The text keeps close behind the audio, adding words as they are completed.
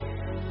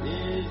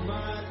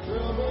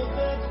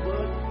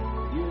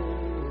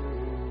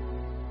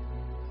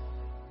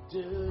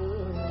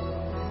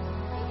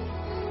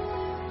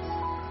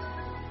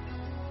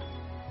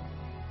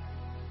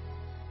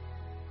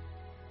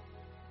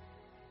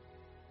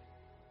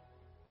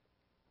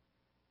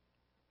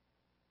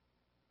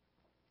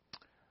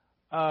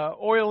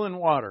Oil and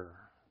water.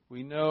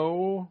 We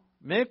know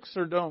mix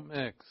or don't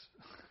mix.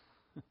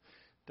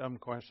 Dumb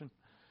question.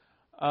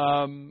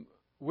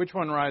 Which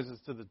one rises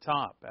to the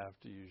top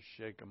after you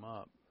shake them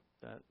up?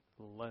 That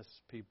less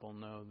people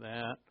know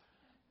that.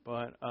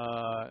 But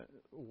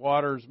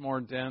water's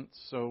more dense,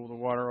 so the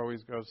water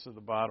always goes to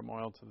the bottom,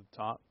 oil to the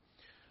top.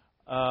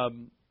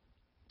 And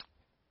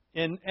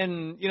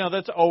you know,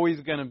 that's always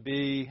going to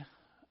be,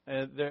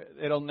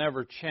 it'll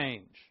never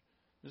change.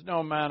 There's no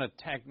amount of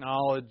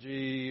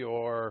technology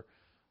or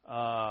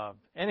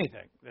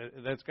anything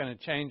that's going to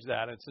change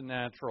that. It's a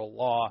natural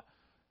law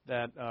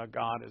that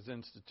God has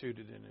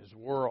instituted in His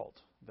world,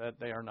 that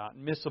they are not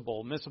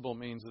miscible. Miscible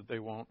means that they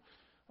won't,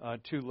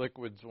 two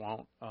liquids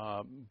won't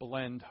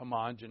blend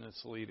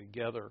homogeneously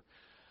together.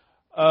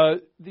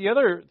 The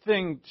other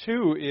thing,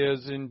 too,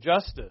 is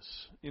injustice.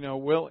 You know,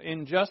 will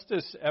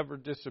injustice ever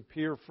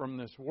disappear from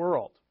this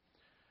world?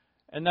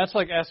 And that's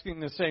like asking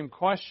the same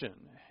question.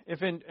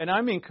 And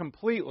I mean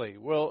completely.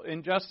 Will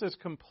injustice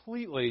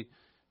completely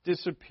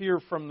disappear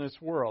from this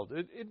world?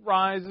 It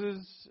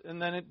rises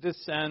and then it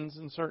descends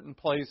in certain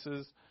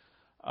places.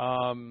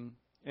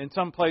 In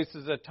some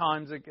places, at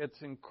times, it gets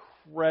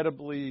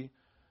incredibly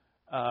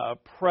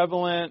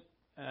prevalent,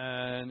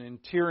 and in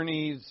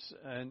tyrannies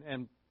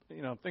and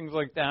you know, things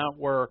like that,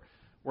 where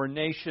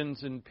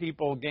nations and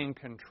people gain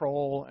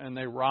control and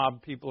they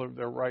rob people of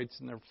their rights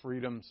and their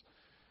freedoms,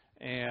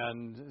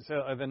 and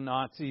so the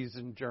Nazis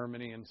in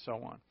Germany and so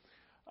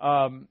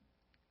on.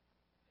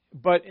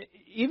 But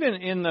even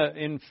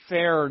in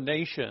fair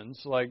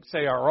nations, like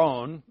say our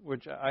own,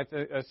 which I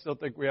still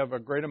think we have a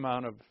great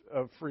amount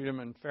of freedom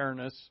and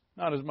fairness,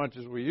 not as much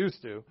as we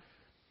used to,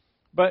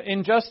 but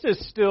injustice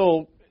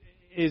still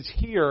is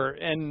here,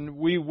 and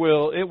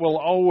it will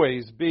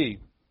always be.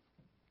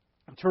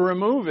 To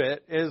remove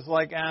it is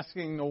like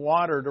asking the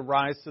water to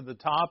rise to the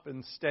top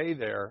and stay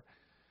there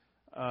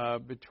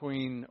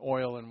between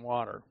oil and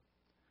water.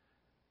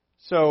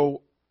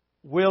 So,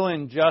 will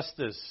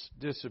injustice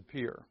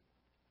disappear?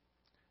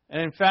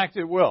 And in fact,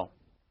 it will,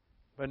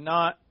 but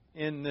not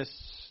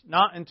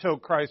until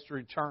Christ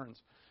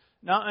returns.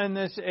 Not in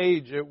this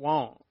age, it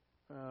won't.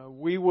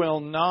 We will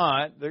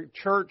not. The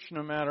church,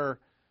 no matter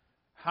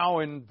how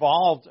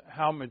involved,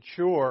 how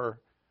mature,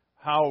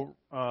 how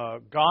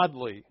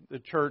godly the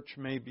church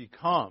may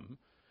become,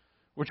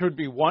 which would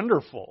be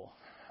wonderful,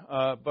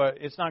 but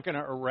it's not going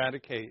to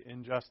eradicate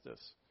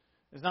injustice.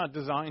 It's not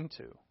designed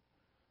to.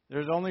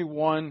 There's only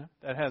one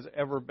that has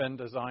ever been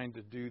designed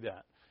to do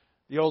that.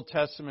 The Old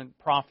Testament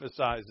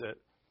prophesies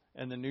it,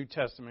 and the New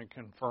Testament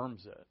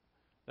confirms it.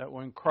 That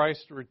when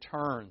Christ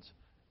returns,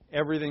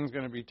 everything's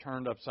going to be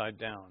turned upside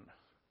down.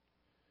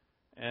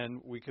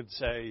 And we could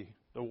say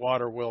the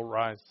water will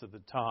rise to the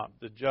top.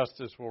 The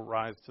justice will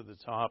rise to the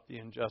top. The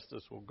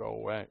injustice will go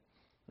away.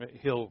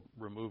 He'll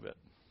remove it.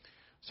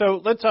 So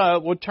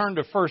we'll turn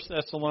to 1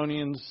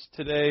 Thessalonians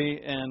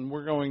today, and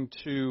we're going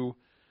to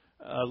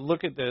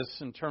look at this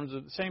in terms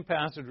of the same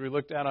passage we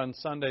looked at on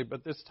Sunday,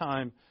 but this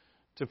time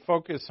to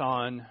focus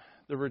on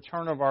the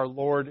return of our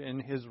Lord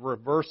and His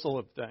reversal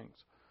of things,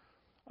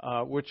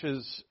 which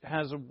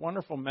has a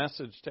wonderful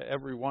message to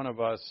every one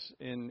of us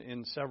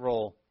in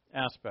several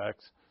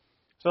aspects.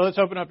 So let's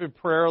open up in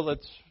prayer.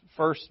 Let's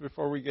first,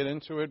 before we get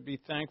into it, be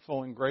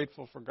thankful and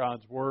grateful for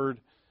God's Word.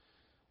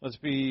 Let's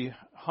be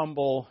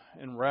humble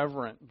and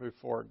reverent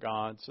before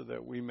God so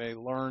that we may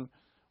learn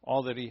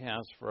all that He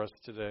has for us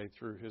today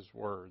through His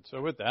Word.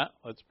 So with that,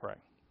 let's pray.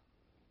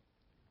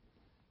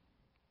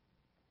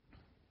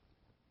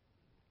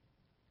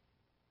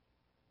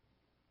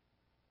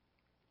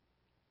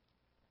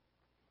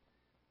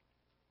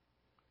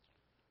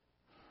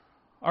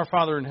 Our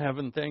Father in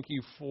heaven, thank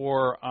you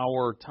for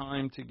our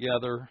time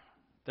together.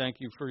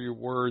 Thank you for your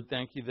word.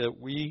 Thank you that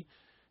we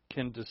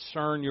can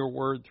discern your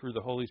word through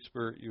the Holy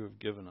Spirit you have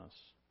given us.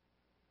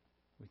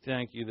 We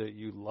thank you that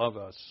you love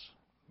us.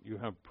 You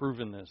have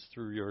proven this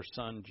through your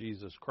Son,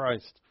 Jesus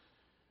Christ.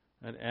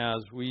 And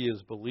as we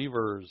as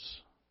believers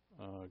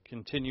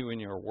continue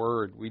in your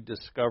word, we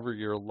discover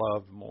your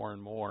love more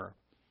and more.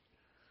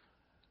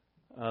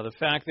 The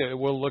fact that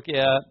we'll look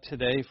at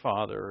today,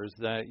 Father, is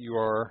that you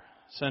are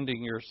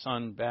sending your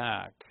Son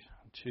back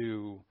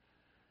to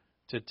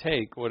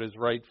take what is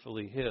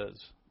rightfully His.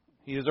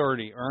 He has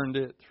already earned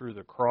it through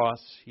the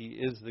cross. He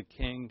is the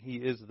King. He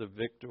is the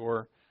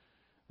victor.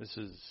 This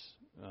is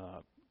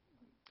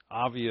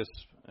obvious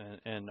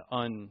and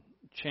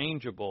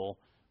unchangeable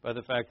by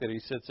the fact that He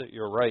sits at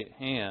your right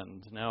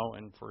hand now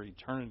and for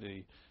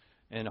eternity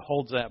and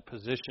holds that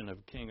position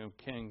of King of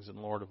Kings and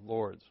Lord of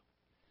Lords.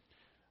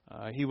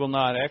 He will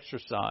not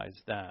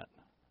exercise that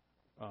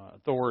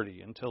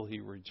authority until He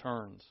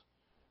returns.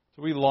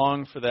 So we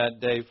long for that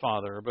day,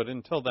 Father, but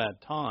until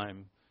that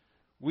time,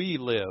 we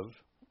live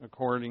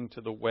according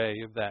to the way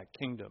of that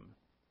kingdom,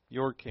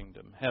 your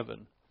kingdom,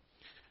 heaven.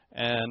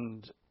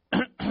 And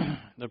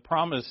the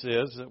promise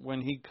is that when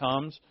He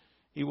comes,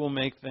 He will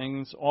make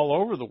things all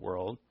over the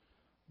world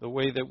the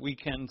way that we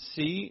can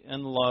see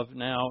and love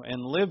now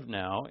and live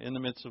now in the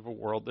midst of a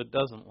world that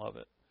doesn't love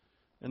it.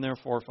 And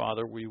therefore,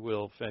 Father, we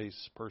will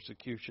face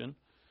persecution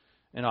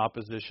in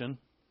opposition,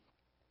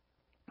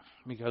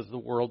 because the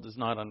world does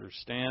not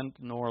understand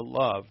nor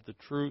love the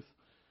truth,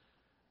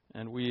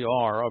 and we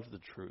are of the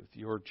truth,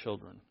 your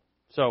children.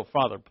 So,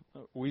 Father,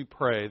 we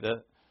pray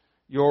that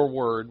your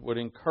word would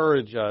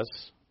encourage us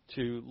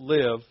to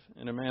live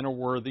in a manner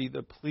worthy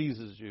that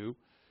pleases you,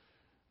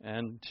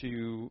 and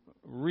to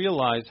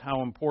realize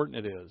how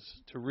important it is,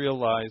 to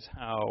realize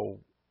how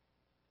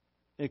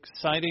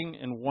exciting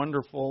and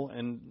wonderful,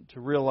 and to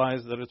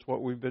realize that it's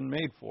what we've been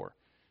made for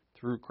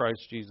through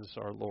Christ Jesus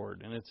our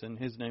Lord. And it's in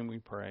His name we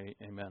pray.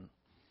 Amen.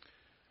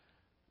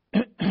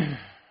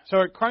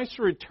 So at Christ's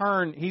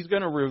return, He's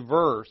going to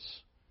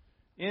reverse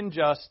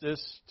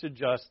injustice to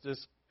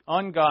justice,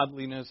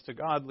 ungodliness to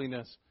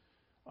godliness,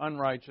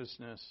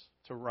 unrighteousness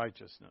to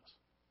righteousness.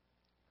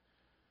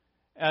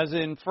 As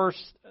in 1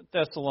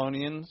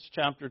 Thessalonians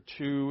chapter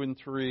 2 and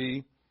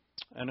 3,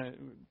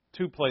 and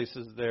two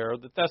places there,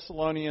 the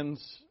Thessalonians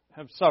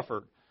have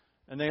suffered,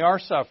 and they are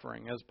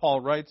suffering, as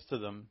Paul writes to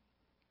them.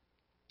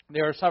 They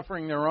are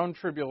suffering their own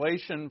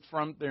tribulation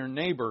from their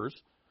neighbors,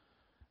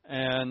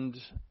 and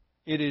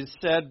it is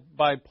said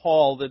by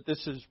Paul that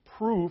this is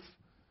proof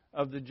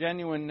of the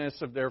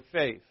genuineness of their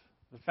faith.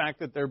 The fact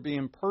that they're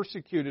being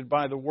persecuted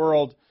by the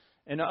world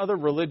and other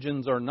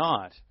religions are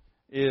not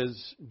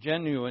is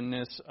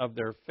genuineness of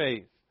their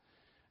faith.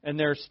 And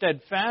their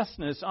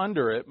steadfastness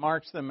under it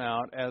marks them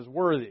out as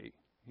worthy.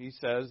 He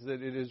says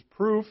that it is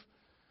proof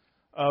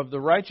of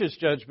the righteous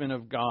judgment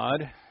of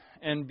God,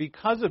 and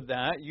because of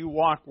that, you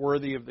walk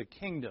worthy of the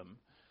kingdom.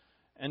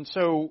 And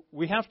so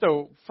we have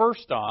to,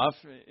 first off,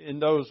 in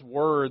those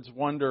words,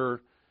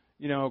 wonder,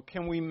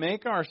 can we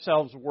make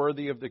ourselves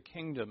worthy of the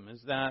kingdom?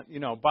 Is that,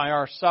 by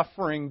our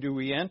suffering do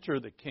we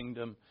enter the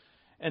kingdom?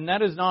 And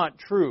that is not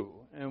true.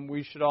 And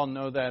we should all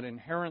know that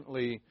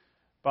inherently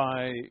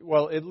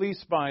at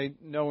least by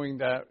knowing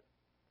that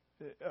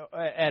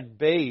at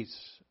base,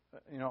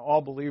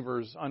 all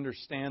believers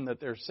understand that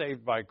they're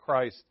saved by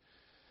Christ,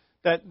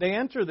 that they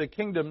enter the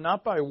kingdom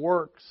not by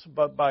works,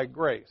 but by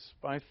grace,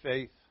 by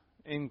faith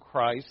in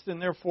Christ.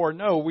 And therefore,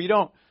 no, we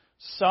don't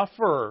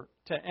suffer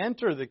to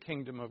enter the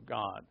kingdom of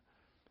God.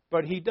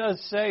 But He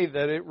does say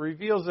that it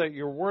reveals that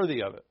you're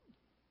worthy of it.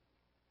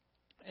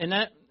 And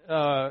that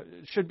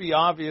should be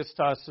obvious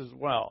to us as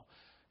well,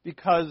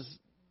 because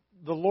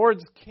the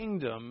Lord's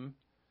kingdom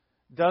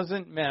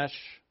doesn't mix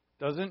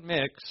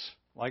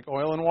like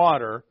oil and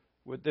water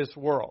with this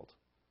world.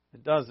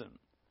 It doesn't.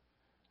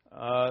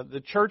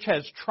 The church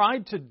has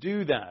tried to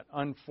do that,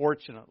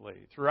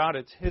 unfortunately. Throughout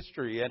its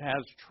history, it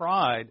has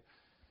tried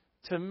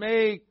to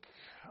make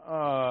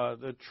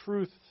the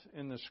truth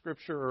in the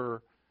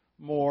Scripture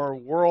more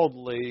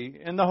worldly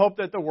in the hope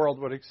that the world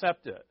would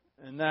accept it.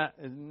 And that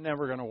is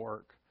never going to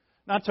work.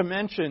 Not to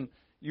mention,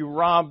 you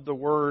rob the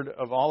Word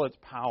of all its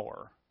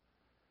power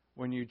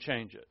when you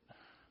change it.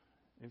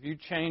 If you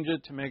change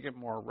it to make it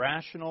more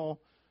rational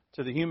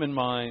to the human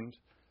mind,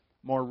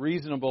 more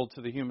reasonable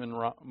to the human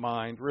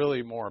mind,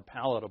 really more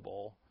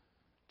palatable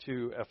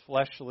to a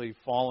fleshly,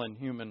 fallen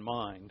human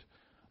mind,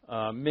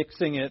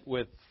 mixing it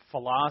with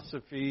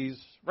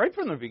philosophies right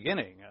from the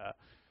beginning.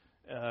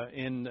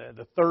 In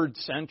the 3rd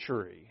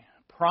century,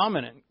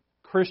 prominent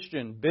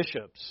Christian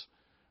bishops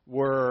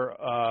were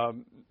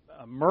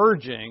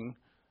merging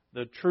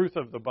the truth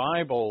of the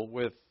Bible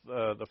with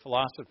the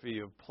philosophy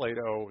of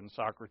Plato and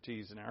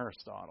Socrates and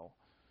Aristotle.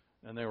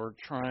 And they were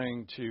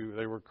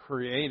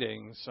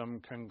creating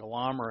some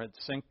conglomerate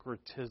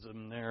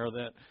syncretism there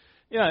that,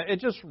 it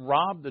just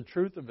robbed the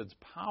truth of its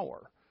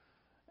power.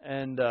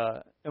 And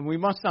we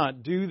must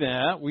not do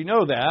that. We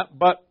know that.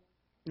 But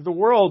the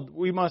world,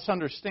 we must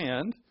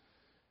understand,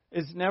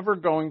 is never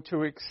going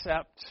to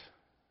accept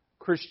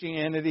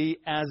Christianity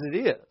as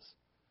it is.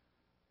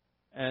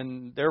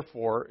 And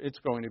therefore, it's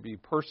going to be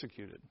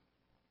persecuted.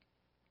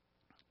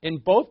 In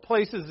both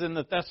places in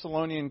the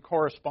Thessalonian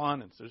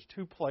correspondence, there's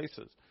two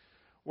places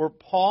where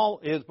Paul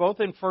is, both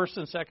in 1st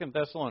and 2nd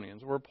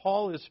Thessalonians, where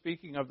Paul is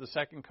speaking of the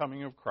second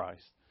coming of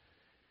Christ.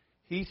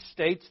 He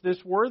states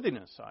this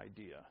worthiness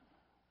idea.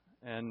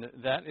 And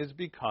that is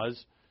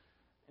because,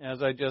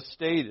 as I just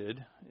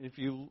stated,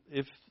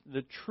 if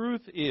the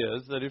truth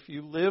is that if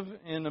you live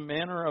in a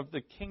manner of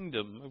the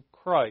kingdom of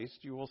Christ,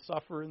 you will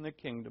suffer in the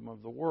kingdom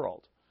of the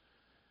world.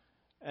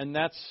 And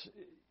that's,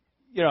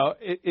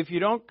 if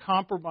you don't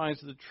compromise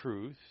the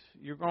truth,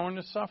 you're going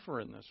to suffer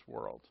in this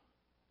world.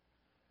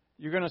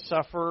 You're going to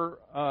suffer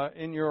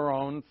in your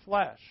own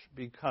flesh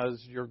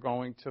because you're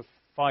going to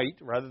fight,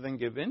 rather than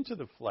give in to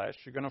the flesh,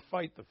 you're going to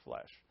fight the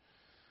flesh.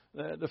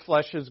 The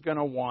flesh is going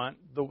to want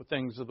the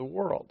things of the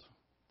world,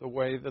 the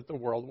way that the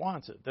world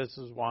wants it. This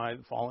is why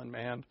the fallen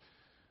man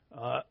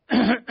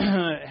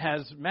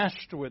has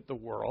meshed with the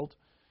world,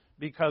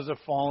 because a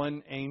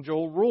fallen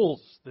angel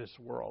rules this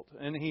world.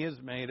 And he has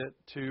made it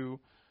to,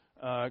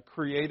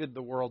 created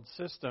the world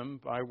system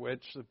by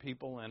which the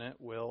people in it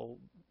will,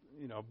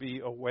 be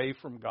away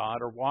from God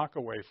or walk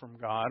away from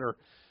God,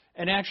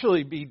 and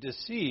actually be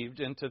deceived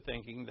into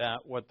thinking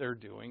that what they're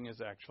doing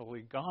is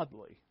actually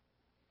godly.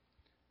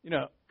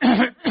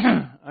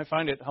 I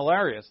find it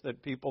hilarious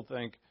that people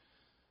think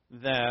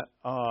that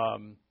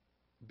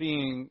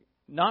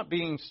not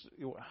being,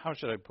 how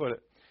should I put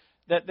it,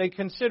 that they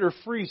consider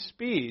free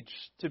speech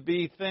to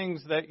be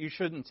things that you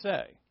shouldn't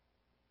say.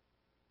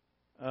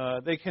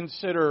 They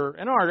consider,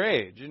 in our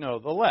age,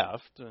 the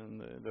left and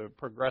the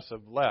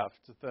progressive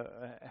left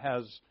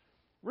has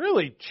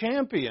really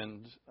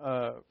championed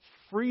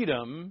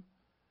freedom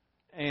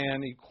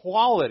and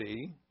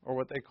equality, or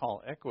what they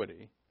call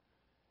equity,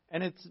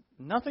 and it's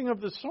nothing of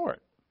the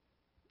sort.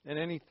 And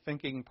any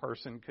thinking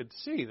person could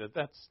see that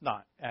that's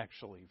not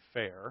actually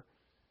fair.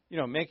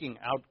 Making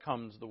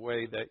outcomes the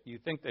way that you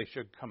think they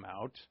should come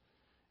out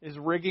is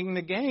rigging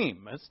the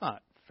game. It's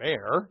not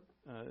fair.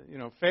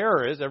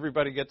 Fair is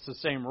everybody gets the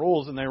same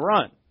rules and they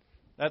run.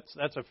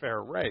 That's a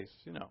fair race,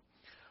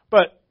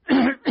 But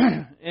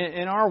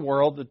in our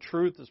world, the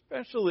truth,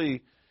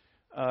 especially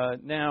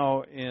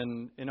now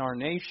in our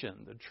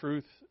nation, the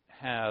truth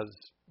has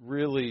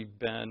really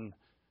been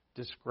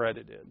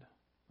discredited.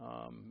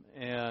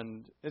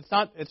 And it's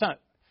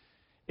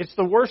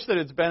the worst that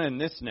it's been in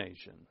this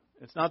nation.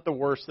 It's not the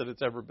worst that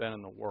it's ever been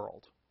in the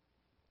world.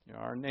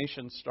 Our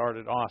nation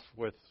started off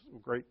with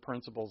great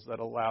principles that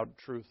allowed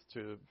truth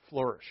to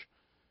flourish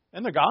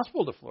and the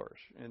gospel to flourish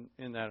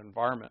in that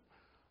environment.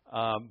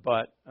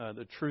 But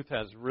the truth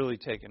has really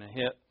taken a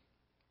hit.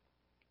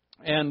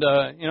 And,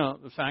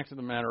 the fact of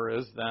the matter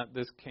is that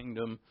this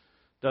kingdom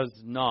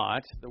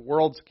the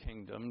world's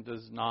kingdom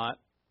does not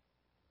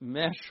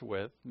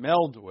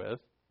meld with,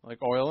 like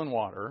oil and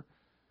water,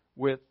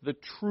 with the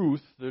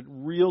truth, the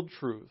real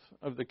truth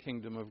of the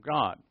kingdom of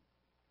God.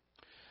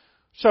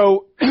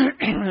 So,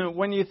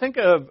 when you think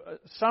of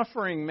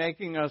suffering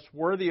making us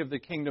worthy of the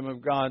kingdom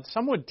of God,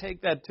 some would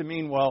take that to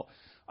mean, well,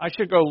 I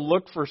should go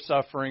look for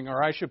suffering,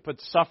 or I should put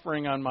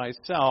suffering on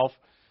myself,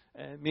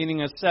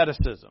 meaning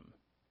asceticism.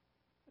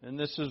 And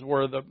this is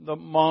where the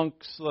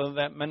monks,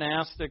 that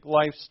monastic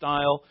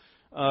lifestyle,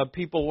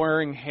 people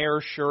wearing hair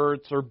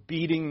shirts or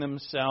beating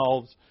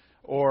themselves,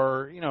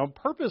 or,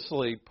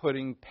 purposely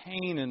putting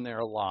pain in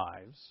their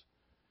lives,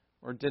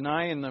 or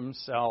denying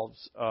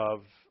themselves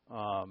of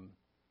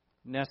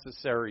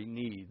necessary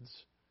needs,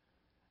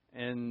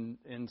 and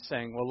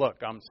saying, well, look,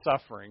 I'm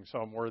suffering, so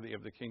I'm worthy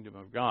of the kingdom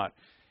of God.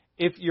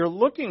 If you're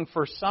looking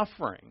for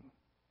suffering,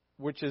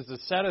 which is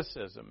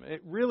asceticism,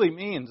 it really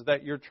means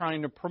that you're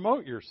trying to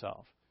promote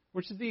yourself,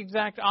 which is the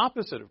exact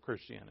opposite of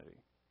Christianity.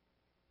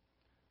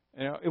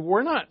 If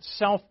we're not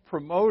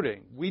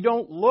self-promoting, we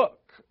don't look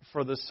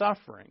for the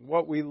suffering.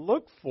 What we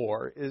look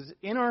for is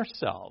in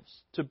ourselves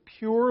to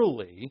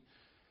purely,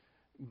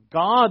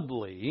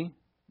 godly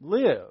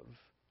live.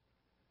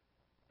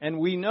 And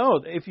we know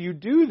that if you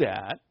do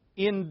that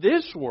in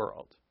this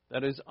world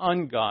that is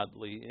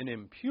ungodly and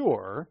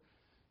impure,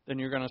 then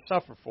you're going to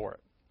suffer for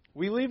it.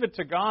 We leave it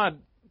to God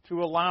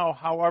to allow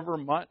however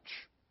much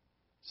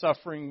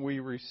suffering we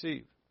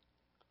receive.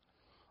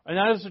 And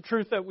that is the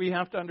truth that we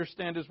have to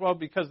understand as well,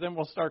 because then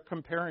we'll start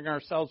comparing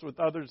ourselves with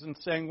others and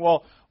saying,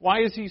 well,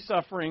 why is he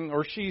suffering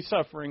or she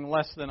suffering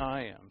less than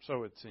I am?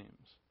 So it seems.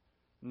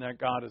 And that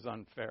God is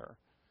unfair.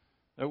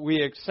 That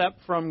we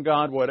accept from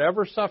God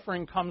whatever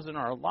suffering comes in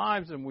our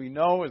lives, and we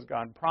know, as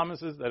God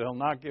promises, that He'll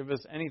not give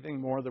us anything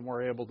more than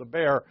we're able to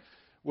bear,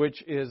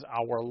 which is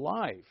our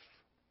life.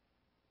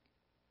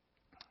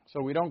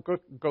 So we don't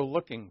go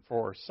looking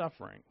for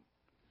suffering.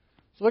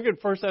 So look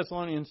at 1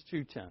 Thessalonians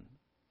 2:10.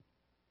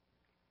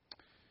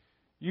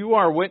 You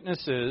are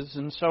witnesses,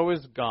 and so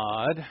is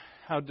God,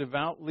 how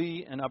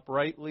devoutly and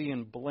uprightly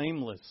and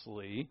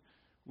blamelessly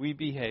we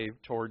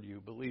behave toward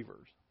you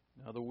believers.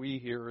 Now the we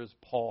here is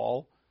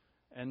Paul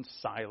and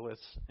Silas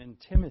and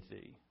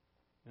Timothy.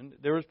 And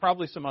there was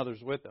probably some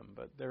others with them,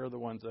 but they're the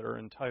ones that are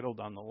entitled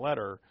on the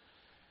letter.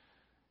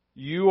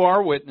 You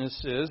are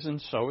witnesses,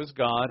 and so is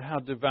God, how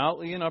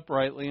devoutly and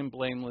uprightly and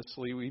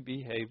blamelessly we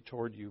behave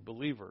toward you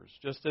believers,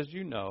 just as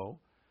you know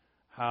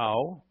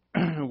how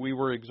we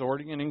were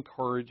exhorting and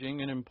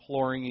encouraging and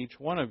imploring each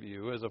one of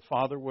you as a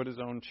father would his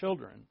own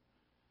children,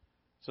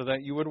 so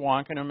that you would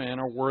walk in a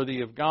manner worthy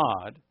of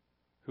God,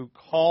 who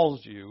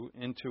calls you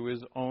into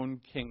His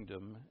own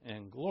kingdom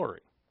and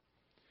glory.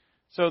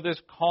 So this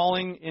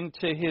calling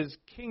into His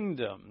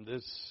kingdom,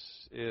 this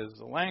is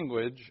the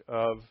language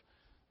of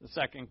the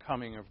second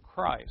coming of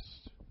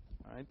Christ.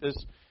 Right? This,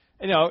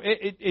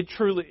 it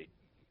truly,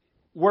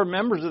 we're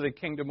members of the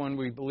kingdom when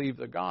we believe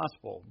the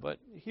gospel. But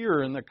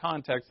here in the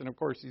context, and of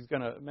course He's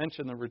going to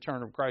mention the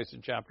return of Christ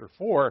in chapter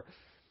 4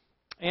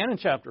 and in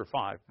chapter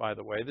 5, by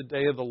the way. The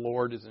day of the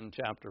Lord is in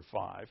chapter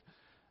 5.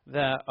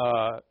 That,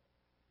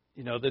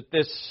 that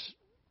this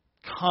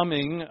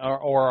coming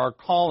or our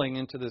calling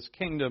into this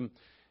kingdom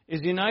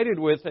is united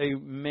with a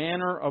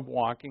manner of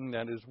walking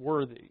that is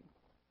worthy.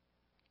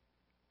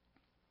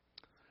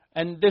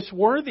 And this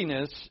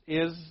worthiness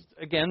is,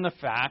 again, the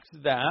fact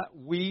that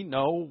we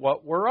know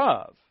what we're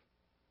of,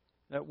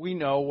 that we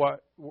know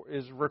what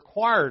is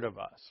required of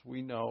us.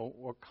 We know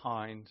what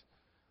kind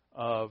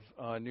of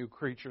new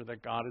creature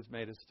that God has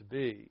made us to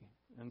be.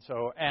 And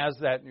so as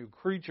that new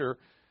creature,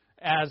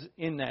 as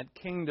in that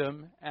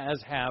kingdom,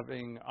 as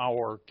having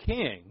our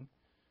king,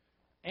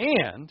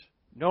 and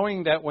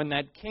knowing that when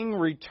that king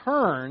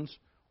returns,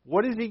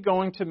 what is he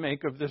going to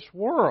make of this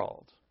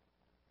world?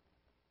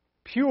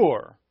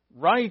 Pure,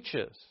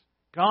 righteous,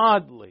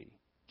 godly,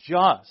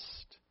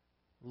 just,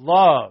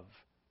 love,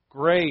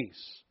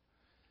 grace.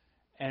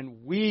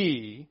 And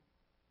we,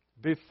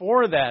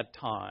 before that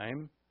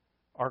time,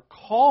 are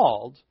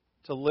called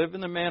to live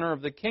in the manner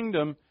of the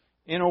kingdom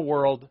in a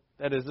world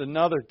that is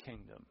another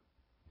kingdom,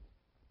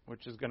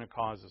 which is going to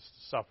cause us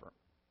to suffer.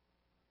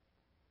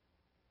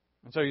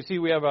 And so you see,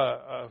 we have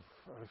a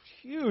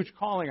huge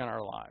calling on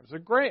our lives, a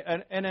great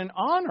and an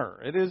honor.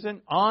 It is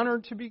an honor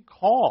to be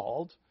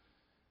called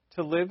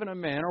to live in a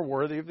manner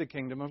worthy of the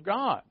kingdom of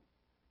God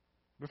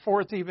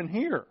before it's even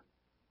here.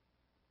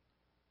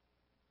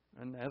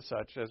 And as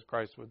such, as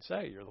Christ would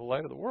say, you're the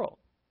light of the world.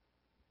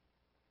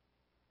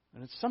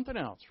 And it's something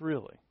else,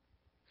 really.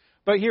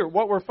 But here,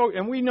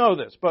 and we know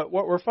this, but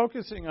what we're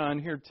focusing on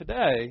here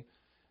today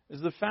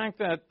is the fact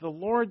that the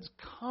Lord's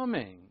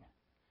coming.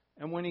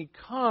 And when He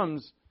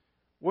comes,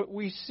 what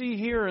we see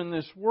here in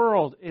this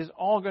world is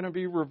all going to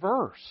be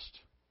reversed.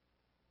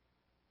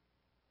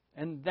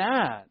 And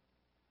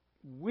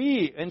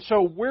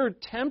so we're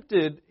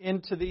tempted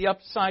into the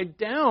upside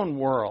down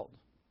world.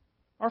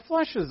 Our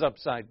flesh is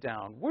upside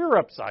down. We're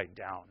upside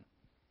down.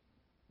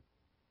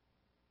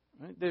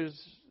 Right? There's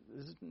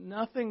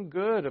nothing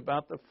good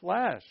about the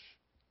flesh.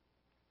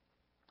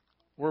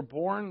 We're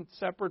born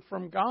separate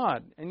from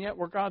God, and yet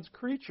we're God's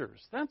creatures.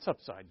 That's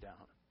upside down.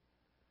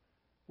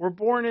 We're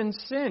born in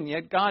sin,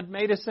 yet God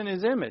made us in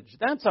His image.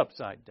 That's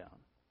upside down.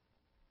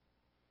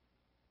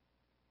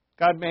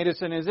 God made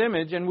us in His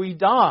image, and we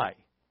die.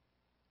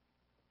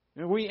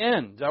 And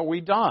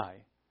we die.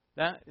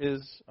 That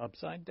is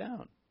upside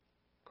down.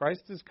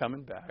 Christ is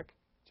coming back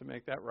to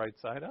make that right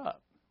side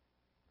up.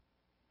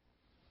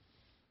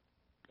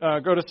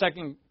 Go to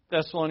 2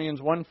 Thessalonians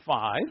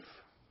 1:5,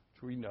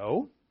 which we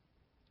know.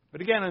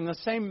 But again, in the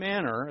same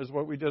manner as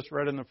what we just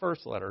read in the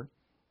first letter,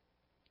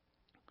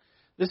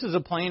 this is a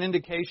plain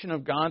indication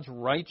of God's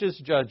righteous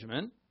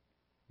judgment,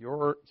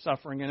 your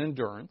suffering and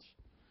endurance,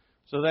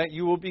 so that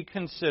you will be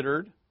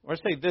considered, or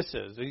say this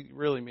is,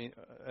 really mean,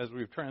 as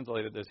we've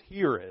translated this,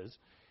 here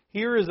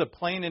is a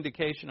plain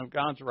indication of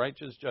God's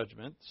righteous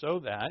judgment, so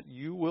that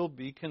you will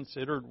be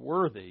considered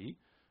worthy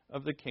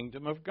of the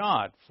kingdom of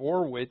God,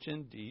 for which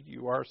indeed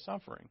you are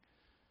suffering.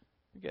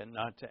 Again,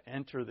 not to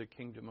enter the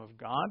kingdom of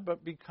God,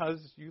 but because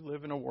you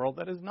live in a world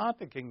that is not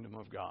the kingdom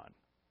of God.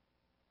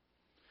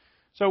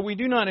 So we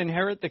do not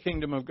inherit the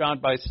kingdom of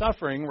God by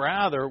suffering.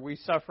 Rather, we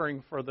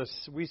suffer for the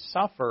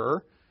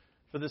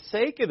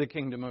sake of the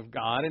kingdom of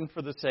God and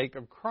for the sake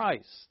of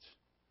Christ.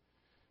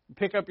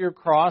 Pick up your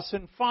cross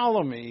and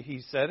follow me,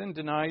 he said, and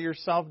deny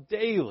yourself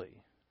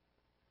daily.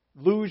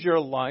 Lose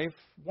your life.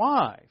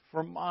 Why?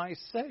 For my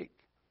sake.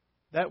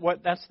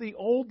 That's the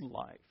old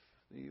life,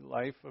 the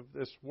life of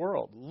this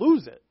world.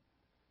 Lose it.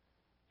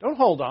 Don't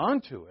hold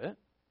on to it.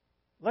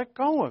 Let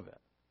go of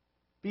it.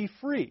 Be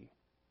free.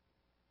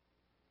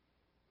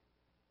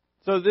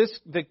 So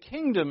the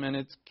kingdom and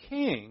its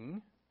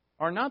king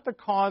are not the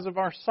cause of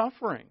our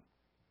suffering.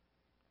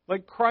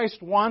 Like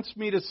Christ wants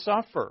me to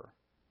suffer.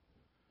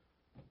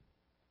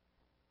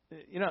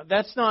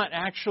 That's not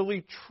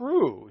actually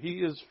true. He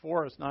is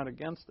for us, not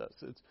against us.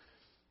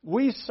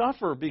 We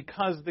suffer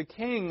because the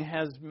King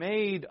has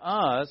made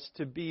us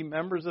to be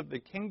members of the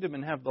kingdom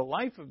and have the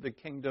life of the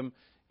kingdom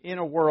in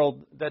a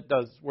world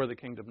where the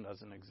kingdom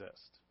doesn't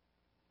exist.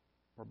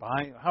 We're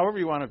behind, however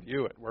you want to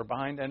view it. We're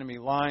behind enemy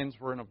lines.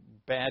 We're in a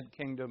bad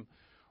kingdom.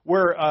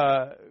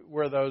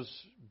 We're those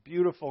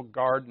beautiful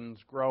gardens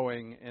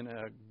growing in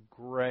a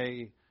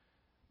gray,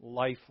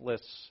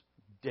 lifeless,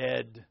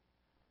 dead,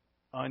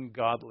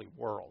 ungodly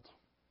world.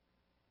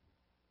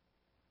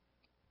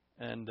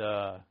 And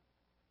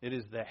it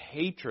is the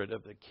hatred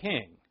of the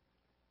king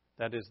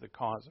that is the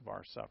cause of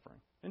our suffering.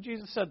 And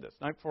Jesus said this.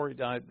 Night before He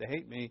died, they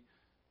hate me,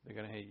 they're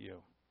going to hate you.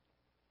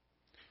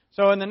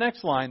 So in the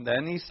next line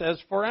then, He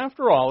says, for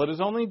after all, it is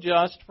only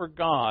just for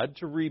God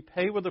to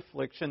repay with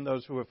affliction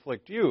those who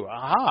afflict you.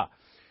 Aha!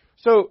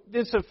 So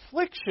this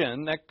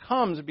affliction that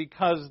comes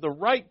because the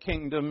right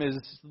kingdom is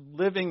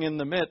living in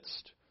the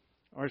midst,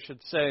 or I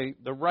should say,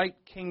 the right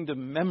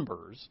kingdom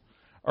members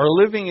are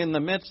living in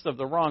the midst of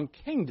the wrong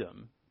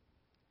kingdom,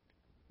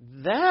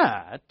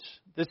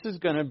 this is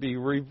going to be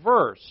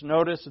reversed.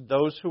 Notice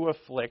those who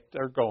afflict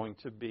are going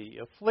to be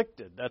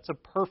afflicted. That's a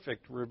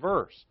perfect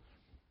reverse.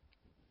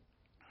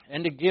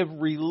 And to give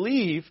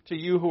relief to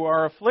you who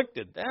are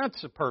afflicted,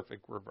 that's a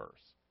perfect reverse.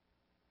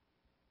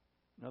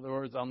 In other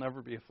words, I'll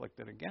never be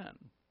afflicted again.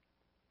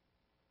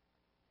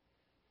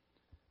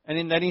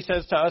 And then he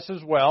says to us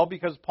as well,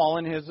 because Paul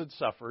and his had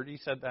suffered. He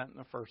said that in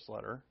the first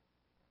letter.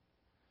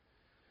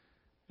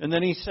 And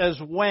then he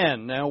says,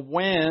 when? Now,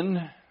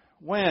 when?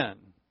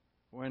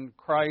 When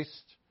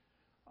Christ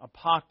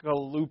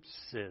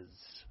apocalypses,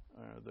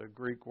 the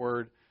Greek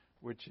word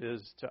which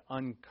is to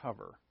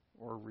uncover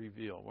or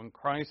reveal. When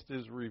Christ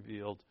is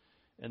revealed,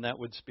 and that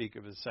would speak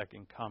of His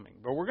second coming.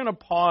 But we're going to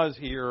pause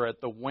here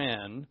at the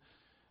when,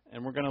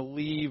 and we're going to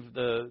leave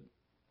the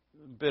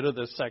bit of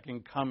the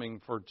second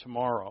coming for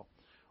tomorrow.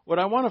 What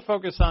I want to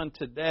focus on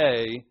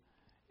today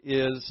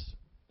is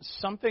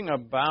something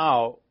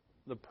about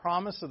the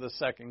promise of the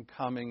second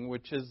coming,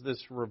 which is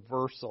this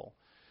reversal.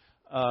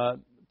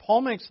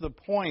 Paul makes the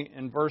point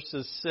in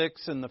verses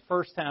 6 and the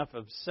first half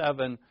of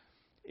 7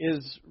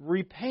 is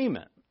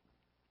repayment.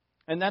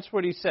 And that's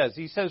what he says.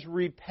 He says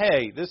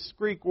repay. This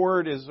Greek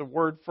word is a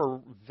word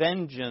for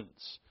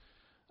vengeance.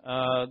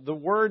 The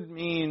word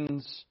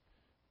means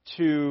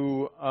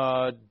to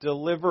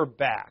deliver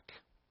back.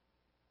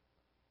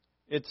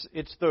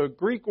 It's the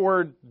Greek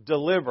word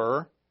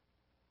deliver,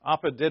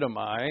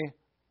 apodidomai,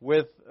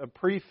 with a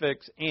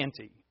prefix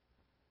anti.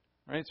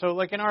 Right? So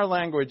like in our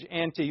language,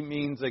 anti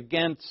means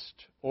against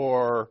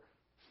or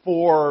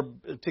for,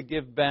 to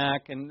give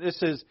back. And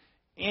this is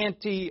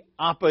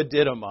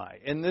anti-apodidomai.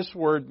 And this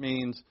word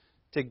means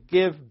to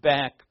give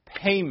back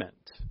payment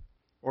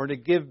or to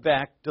give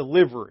back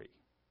delivery.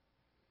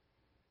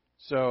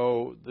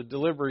 So the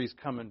delivery is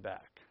coming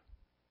back.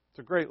 It's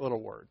a great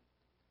little word.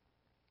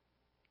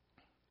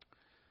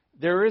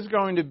 There is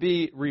going to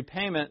be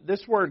repayment.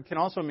 This word can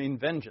also mean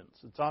vengeance.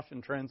 It's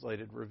often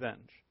translated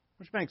revenge,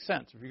 which makes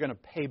sense. If you're going to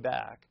pay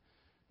back,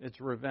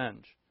 it's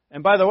revenge.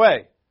 And by the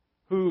way,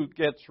 who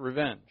gets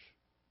revenge?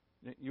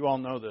 You all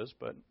know this,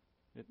 but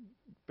it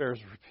bears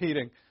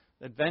repeating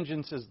that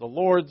vengeance is the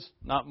Lord's,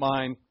 not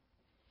mine.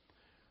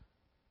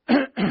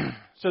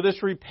 So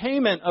this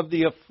repayment of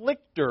the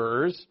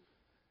afflictors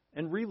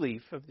and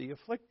relief of the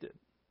afflicted.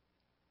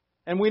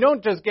 And we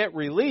don't just get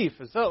relief.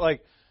 It's not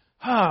like,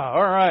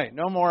 all right,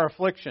 no more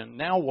affliction.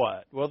 Now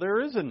what? Well,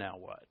 there is a now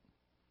what.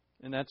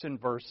 And that's in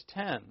verse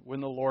 10.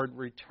 When the Lord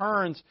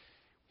returns,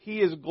 He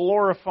is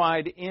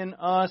glorified in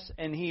us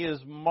and He is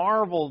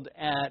marveled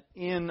at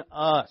in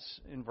us,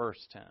 in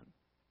verse 10.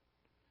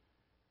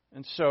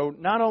 And so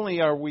not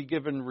only are we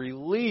given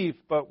relief,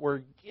 but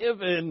we're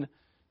given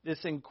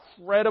this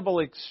incredible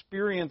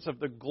experience of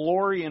the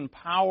glory and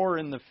power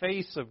in the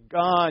face of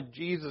God,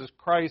 Jesus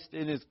Christ,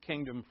 in His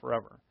kingdom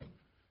forever.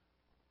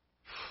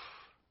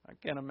 I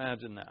can't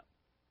imagine that.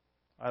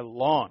 I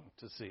long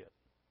to see it.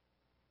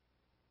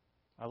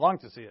 I long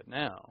to see it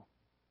now,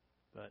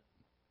 but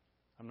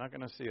I'm not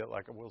going to see it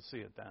like I will see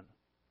it then.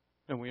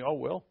 And we all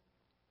will.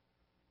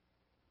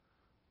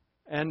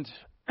 And,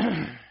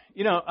 I'll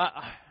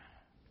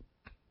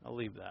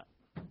leave that.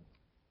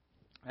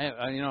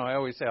 I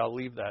always say I'll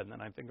leave that, and then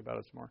I think about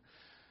it some more.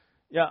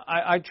 Yeah,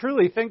 I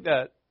truly think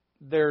that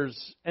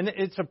and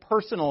it's a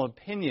personal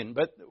opinion,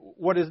 but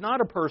what is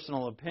not a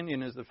personal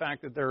opinion is the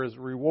fact that there is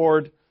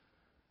reward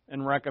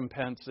and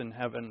recompense in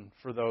heaven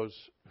for those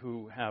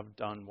who have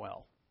done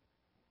well.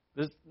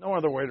 There's no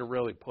other way to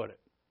really put it.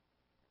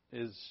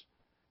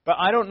 But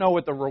I don't know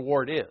what the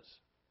reward is.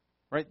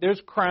 Right?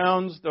 There's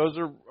crowns, those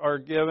are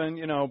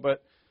given,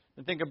 but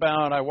think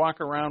about I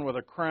walk around with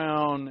a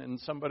crown and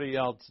somebody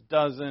else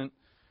doesn't.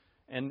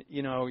 And,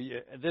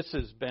 this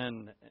has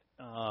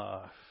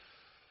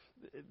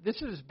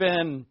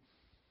been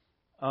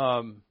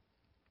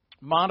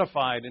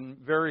modified in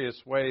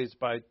various ways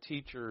by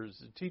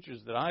teachers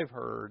that I've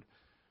heard,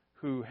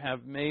 who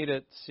have made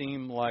it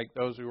seem like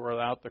those who are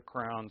without the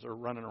crowns are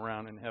running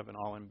around in heaven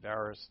all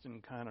embarrassed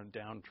and kind of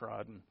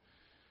downtrodden.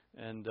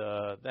 And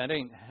that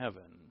ain't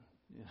heaven.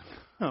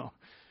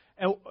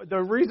 And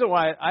the reason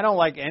why I don't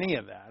like any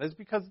of that is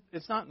because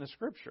it's not in the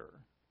Scripture.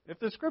 If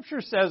the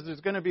Scripture says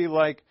there's going to be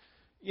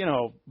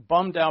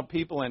bummed out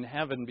people in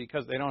heaven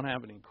because they don't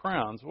have any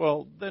crowns,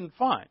 well, then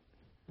fine.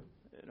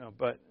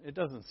 But it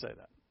doesn't say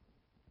that.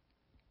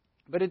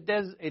 But it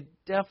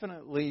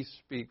definitely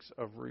speaks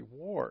of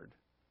reward.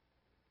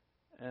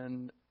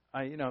 And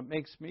it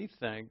makes me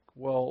think,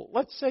 well,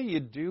 let's say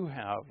you do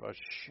have a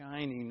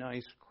shiny,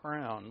 nice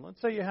crown.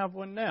 Let's say you have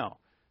one now.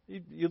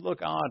 You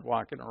look odd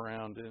walking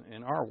around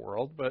in our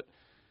world, but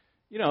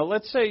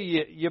let's say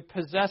you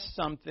possess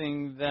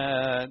something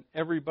that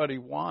everybody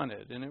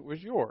wanted and it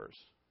was yours.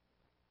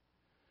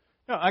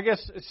 I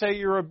guess say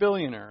you're a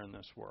billionaire in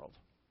this world,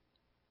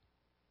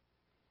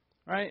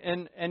 right?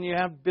 And you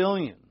have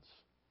billions.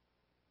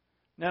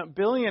 Now,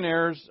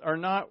 billionaires are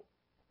not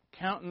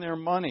counting their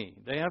money.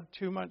 They have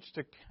too much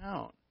to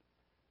count.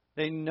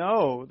 They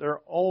know they're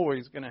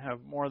always going to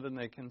have more than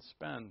they can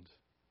spend.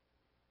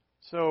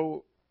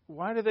 So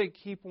why do they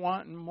keep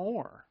wanting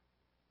more?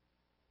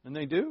 And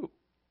they do.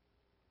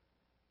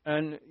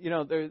 And,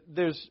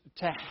 there's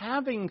to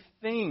having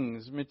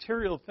things,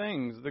 material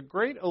things, the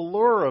great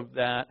allure of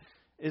that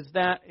is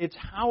that it's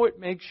how it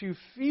makes you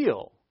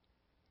feel.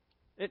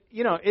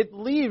 It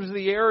leaves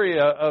the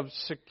area of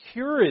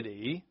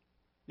security.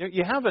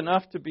 You have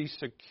enough to be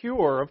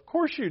secure. Of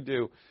course you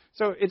do.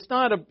 So it's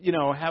not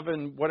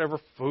having whatever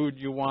food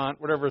you want,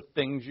 whatever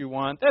things you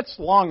want. That's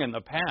long in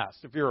the past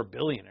if you're a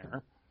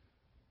billionaire.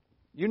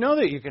 You know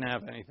that you can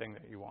have anything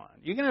that you want.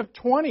 You can have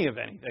 20 of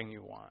anything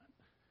you want.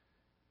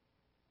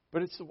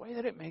 But it's the way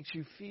that it makes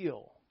you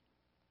feel.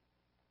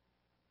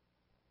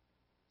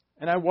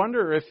 And I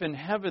wonder if in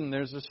heaven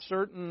there's a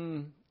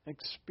certain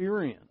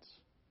experience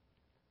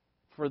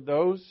for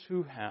those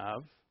who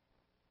have,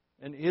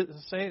 and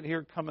say it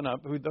here coming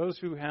up, those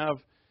who have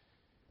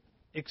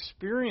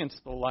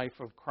experienced the life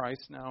of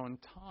Christ now in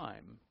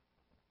time.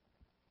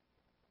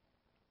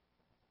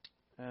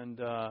 And,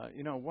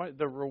 what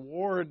the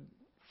reward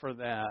for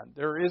that,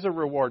 there is a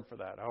reward for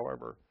that.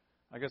 However,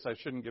 I guess I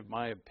shouldn't give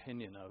my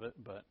opinion of it,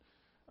 but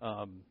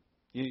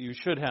you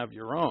should have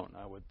your own,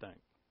 I would think.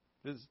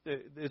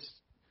 This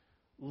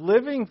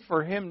living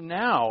for Him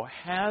now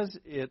has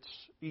its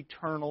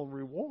eternal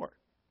reward.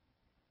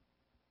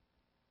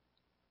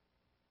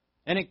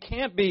 And it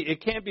can't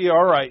be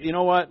all right, you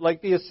know what,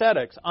 like the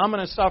ascetics, I'm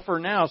going to suffer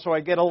now so I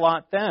get a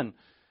lot then.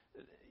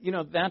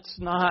 That's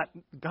not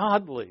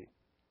godly.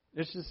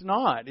 It's just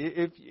not.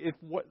 If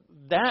what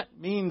that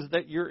means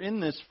that you're in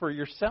this for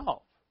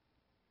yourself.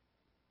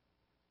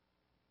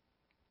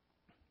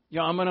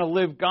 I'm going to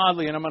live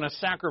godly and I'm going to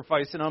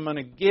sacrifice and I'm going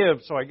to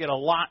give so I get a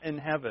lot in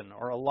heaven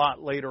or a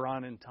lot later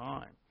on in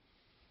time.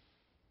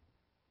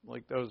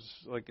 Like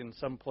in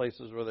some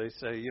places where they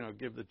say,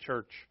 give the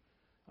church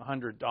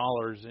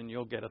 $100 and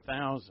you'll get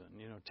 1,000,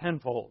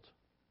 tenfold.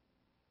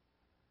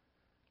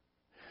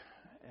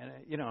 And,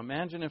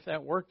 imagine if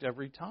that worked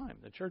every time.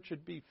 The church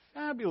would be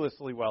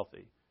fabulously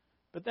wealthy.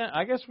 But then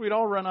I guess we'd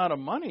all run out of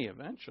money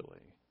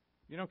eventually.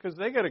 Because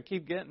they got to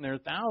keep getting their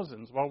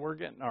thousands while we're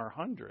getting our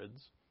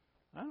hundreds.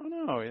 I don't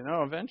know.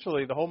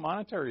 Eventually the whole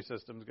monetary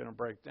system is going to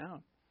break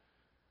down.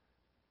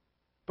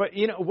 But,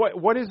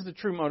 what is the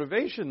true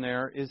motivation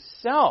there is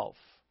self.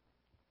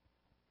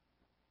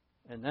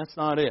 And that's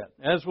not it,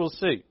 as we'll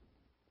see.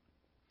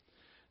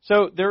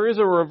 So there is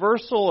a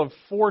reversal of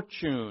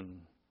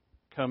fortune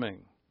coming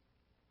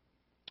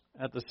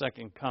at the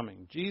second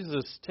coming.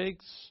 Jesus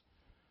takes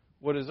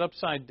what is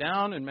upside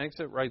down and makes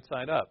it right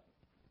side up.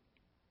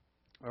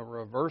 A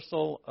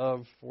reversal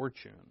of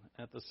fortune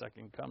at the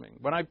second coming.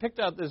 When I picked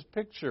out this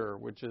picture,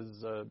 which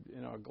is a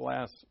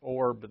glass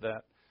orb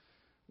that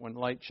when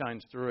light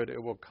shines through it,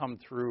 it will come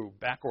through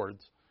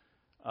backwards.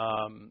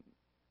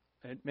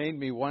 It made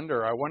me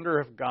wonder. I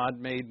wonder if God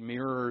made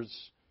mirrors.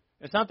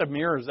 It's not the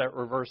mirrors that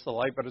reverse the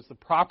light, but it's the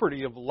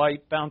property of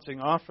light bouncing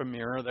off a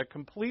mirror that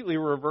completely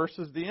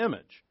reverses the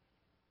image.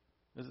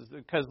 This is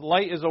because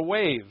light is a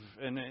wave,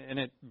 and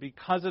it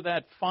because of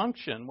that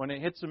function, when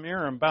it hits a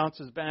mirror and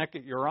bounces back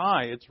at your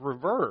eye, it's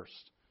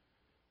reversed.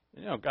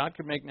 God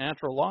can make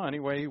natural law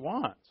any way He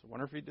wants. I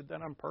wonder if He did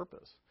that on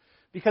purpose.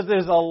 Because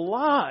there's a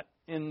lot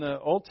in the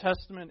Old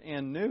Testament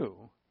and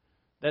New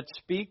that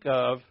speak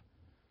of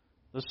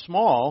the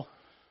small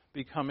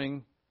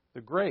becoming the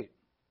great.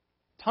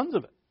 Tons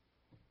of it.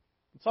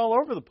 It's all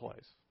over the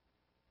place.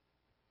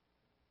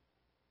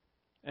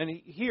 And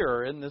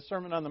here in the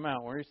Sermon on the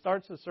Mount, where He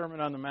starts the Sermon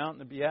on the Mount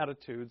and the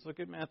Beatitudes,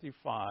 look at Matthew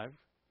 5.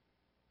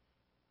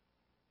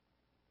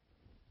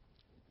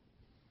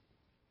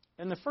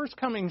 And the first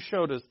coming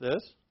showed us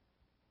this,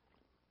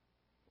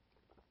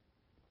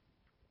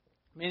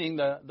 meaning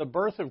the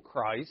birth of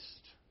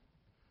Christ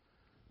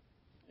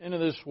into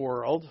this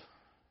world.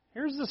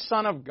 Here's the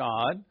Son of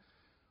God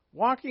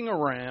walking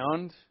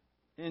around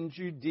in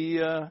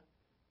Judea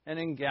and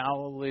in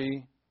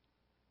Galilee.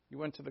 He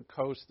went to the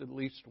coast at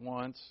least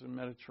once, in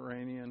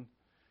Mediterranean,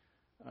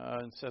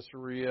 in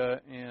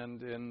Caesarea,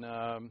 and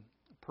in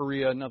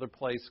Perea, another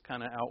place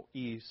kind of out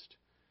east.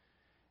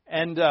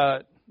 And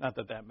not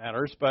that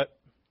matters, but,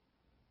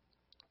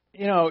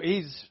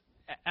 he's,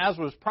 as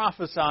was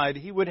prophesied,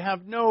 he would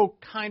have no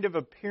kind of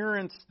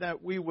appearance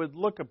that we would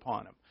look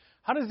upon him.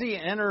 How does he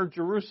enter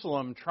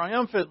Jerusalem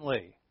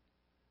triumphantly?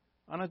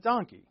 On a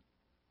donkey.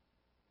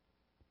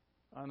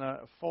 On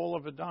a foal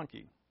of a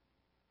donkey.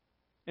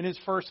 In His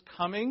first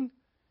coming,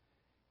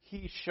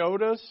 He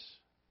showed us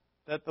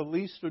that the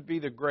least would be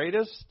the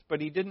greatest, but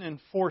He didn't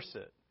enforce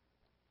it.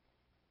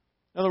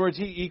 In other words,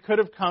 He could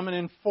have come and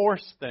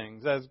enforced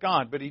things as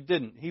God, but He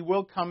didn't. He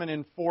will come and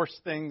enforce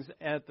things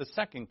at the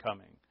second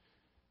coming.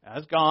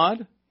 As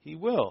God, He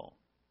will.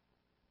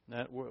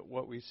 That's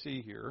what we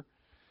see here.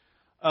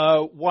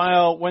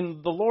 While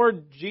when the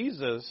Lord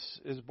Jesus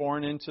is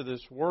born into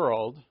this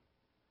world,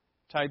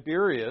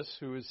 Tiberius,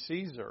 who is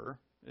Caesar,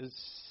 is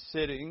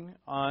sitting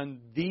on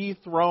the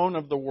throne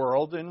of the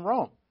world in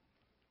Rome.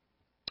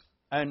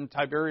 And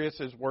Tiberius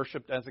is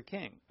worshipped as a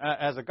king,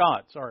 as a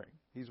god, sorry.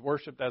 He's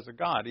worshipped as a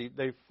god.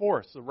 The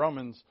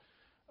Romans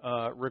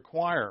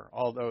require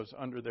all those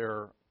under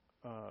their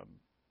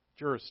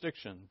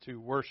jurisdiction to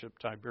worship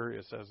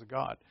Tiberius as a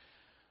god.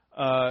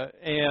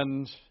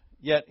 And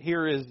yet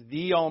here is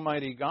the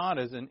Almighty God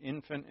as an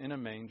infant in a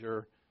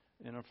manger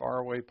in a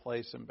faraway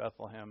place in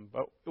Bethlehem,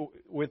 but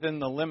within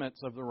the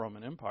limits of the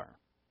Roman Empire.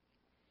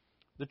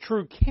 The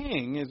true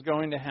king is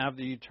going to have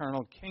the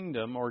eternal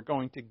kingdom, or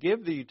going to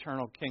give the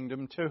eternal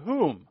kingdom to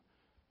whom?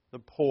 The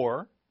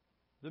poor,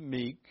 the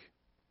meek,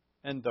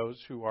 and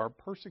those who are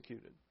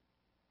persecuted.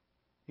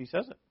 He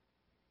says it.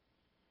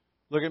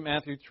 Look at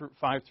Matthew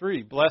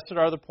 5:3. Blessed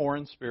are the poor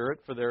in spirit,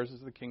 for theirs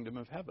is the kingdom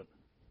of heaven.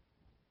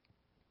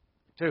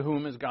 To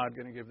whom is God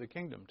going to give the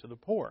kingdom? To the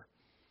poor.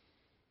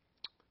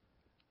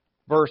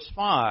 Verse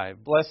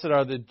 5, blessed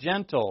are the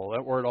gentle.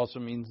 That word also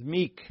means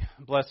meek.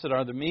 Blessed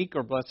are the meek,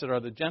 or blessed are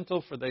the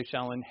gentle, for they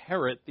shall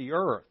inherit the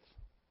earth.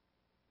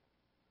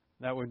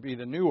 That would be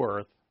the new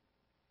earth.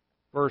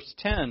 Verse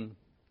 10,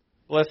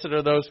 blessed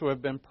are those who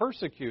have been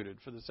persecuted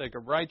for the sake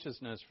of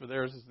righteousness, for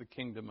theirs is the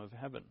kingdom of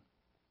heaven.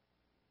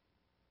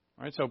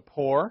 All right, so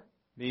poor,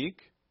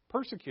 meek,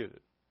 persecuted.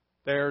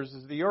 Theirs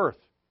is the earth.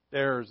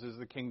 Theirs is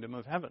the kingdom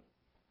of heaven.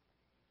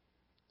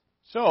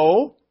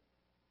 So,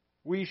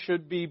 we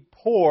should be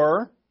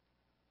poor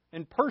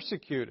and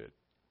persecuted.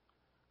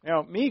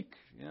 Meek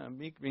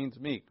means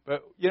meek.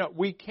 But,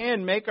 we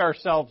can make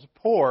ourselves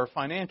poor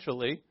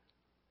financially.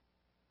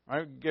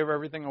 Right? Give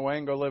everything away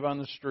and go live on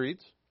the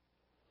streets.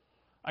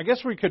 I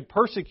guess we could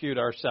persecute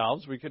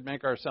ourselves. We could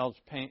make ourselves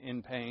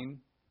in pain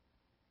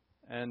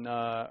and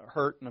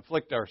hurt and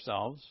afflict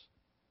ourselves.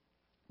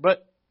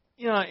 But,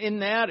 in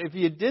that, if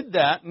you did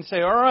that and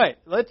say, all right,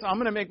 I'm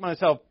going to make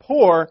myself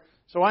poor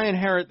so I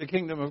inherit the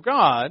kingdom of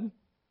God,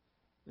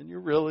 then you're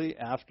really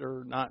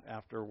not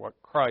after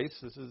what Christ.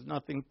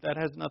 That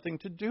has nothing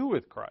to do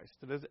with Christ.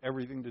 It has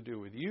everything to do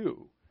with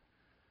you.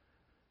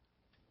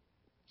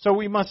 So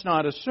we must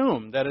not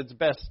assume that it's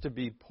best to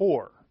be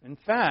poor. In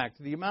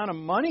fact, the amount of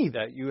money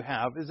that you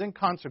have is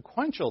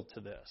inconsequential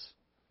to this.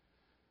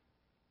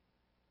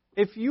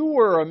 If you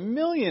were a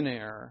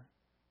millionaire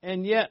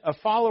and yet a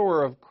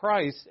follower of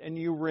Christ, and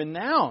you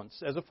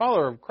renounce, as a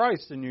follower of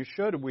Christ, and you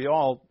should, we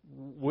all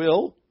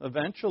will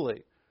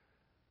eventually.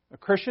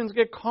 Christians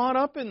get caught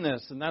up in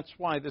this, and that's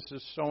why this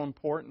is so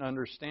important to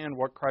understand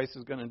what Christ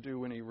is going to do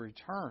when He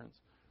returns.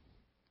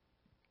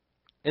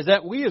 Is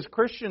that we as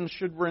Christians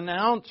should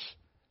renounce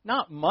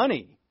not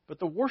money, but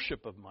the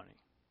worship of money.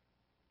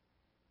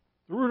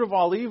 The root of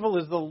all evil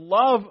is the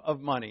love of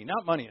money,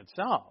 not money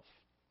itself,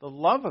 the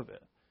love of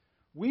it.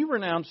 We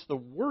renounce the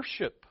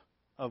worship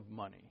of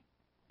money.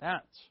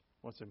 That's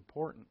what's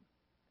important.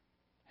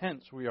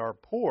 Hence, we are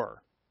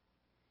poor.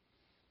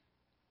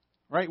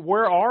 Right?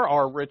 Where are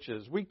our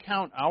riches? We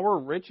count our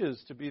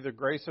riches to be the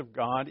grace of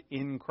God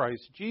in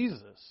Christ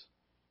Jesus.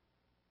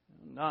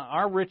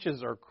 Our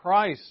riches are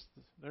Christ.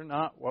 They're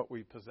not what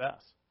we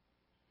possess.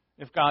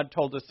 If God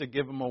told us to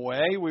give them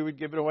away, we would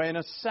give it away in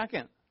a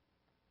second.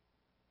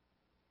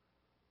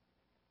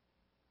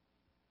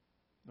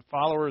 The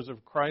followers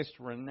of Christ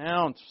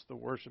renounce the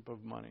worship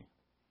of money.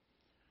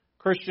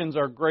 Christians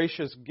are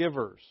gracious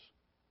givers.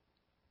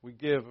 We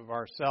give of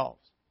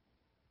ourselves,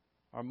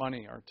 our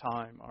money, our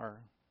time,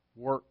 our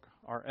work,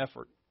 our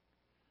effort.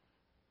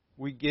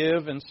 We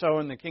give and sow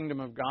in the kingdom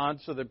of God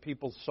so that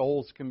people's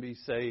souls can be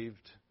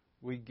saved.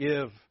 We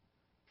give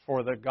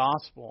for the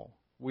gospel.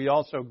 We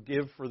also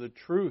give for the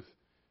truth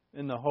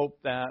in the hope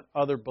that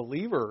other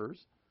believers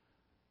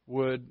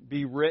would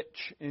be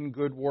rich in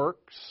good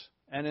works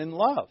and in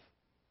love.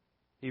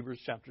 Hebrews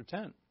chapter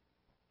 10.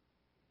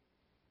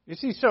 You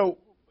see, so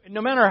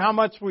no matter how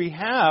much we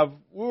have,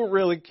 we won't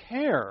really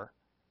care.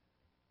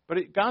 But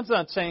God's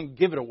not saying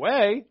give it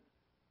away.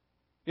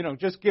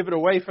 Just give it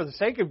away for the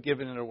sake of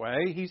giving it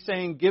away. He's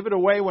saying give it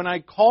away when I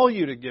call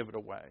you to give it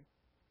away.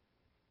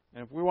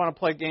 And if we want to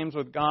play games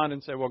with God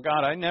and say, well,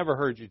 God, I never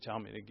heard you tell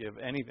me to give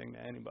anything to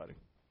anybody,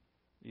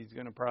 He's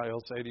going to probably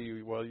say to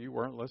you, well, you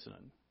weren't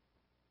listening.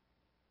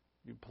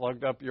 You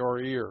plugged up your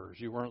ears.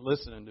 You weren't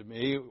listening to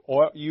me.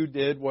 What you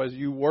did was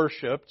you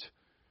worshipped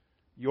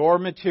your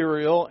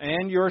material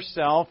and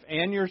yourself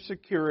and your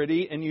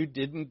security, and you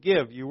didn't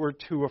give. You were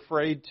too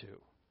afraid to.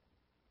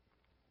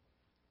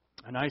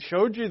 And I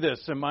showed you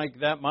this,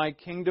 that my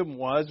kingdom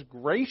was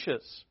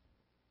gracious.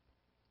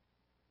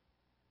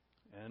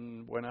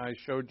 And when I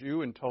showed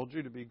you and told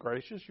you to be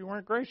gracious, you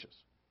weren't gracious.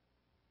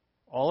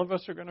 All of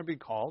us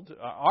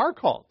are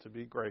called to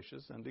be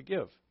gracious and to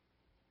give.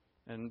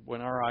 And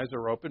when our eyes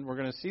are open, we're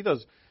going to see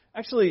those.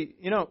 Actually,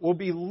 we'll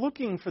be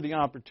looking for the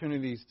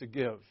opportunities to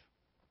give.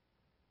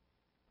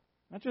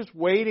 Not just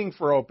waiting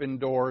for open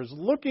doors,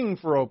 looking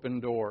for open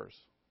doors.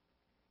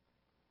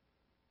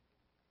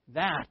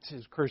 That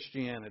is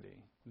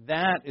Christianity.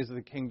 That is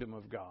the kingdom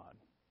of God.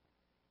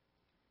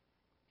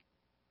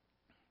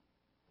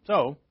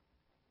 So,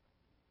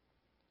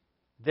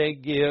 they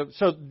give.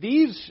 So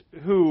these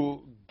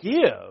who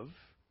give,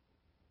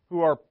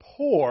 who are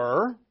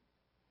poor,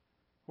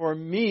 who are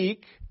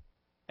meek,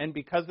 and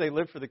because they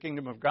live for the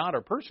kingdom of God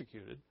are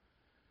persecuted,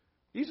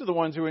 these are the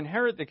ones who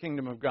inherit the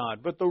kingdom of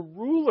God. But the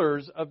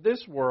rulers of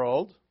this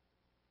world,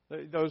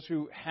 those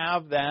who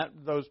have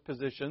those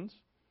positions,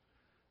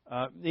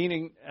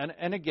 meaning,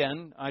 and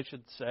again, I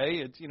should say,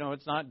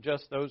 it's not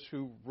just those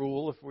who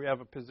rule. If we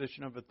have a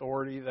position of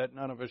authority, that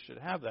none of us should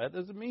have that. It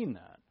doesn't mean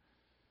that.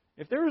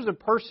 If there was a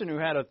person who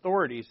had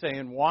authority, say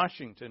in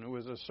Washington, who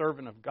was a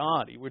servant of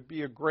God, he would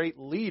be a great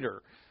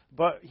leader,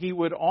 but he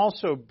would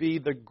also be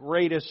the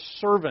greatest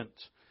servant.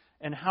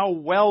 And how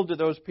well do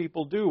those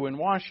people do in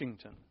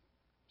Washington?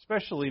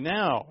 Especially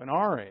now, in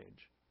our age.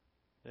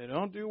 They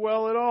don't do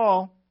well at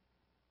all.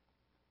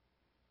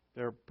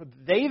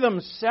 They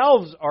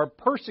themselves are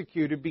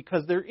persecuted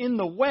because they're in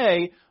the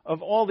way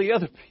of all the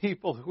other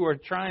people who are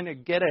trying to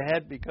get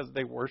ahead because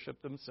they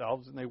worship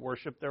themselves and they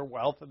worship their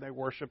wealth and they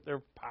worship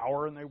their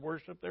power and they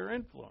worship their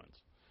influence.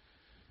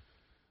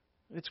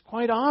 It's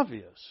quite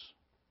obvious.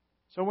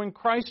 So when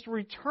Christ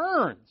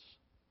returns,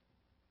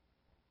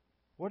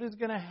 what is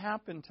going to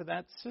happen to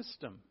that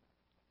system?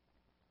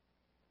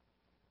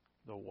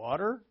 The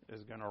water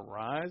is going to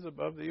rise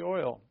above the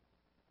oil.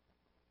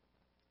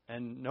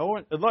 And no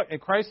one, look,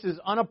 and Christ is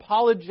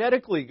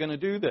unapologetically going to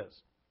do this.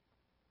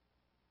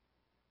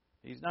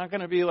 He's not going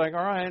to be like,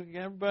 all right,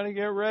 everybody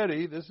get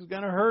ready. This is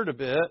going to hurt a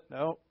bit.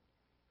 No.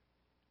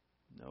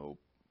 Nope.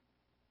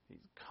 He's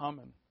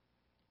coming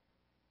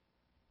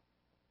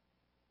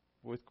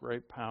with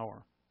great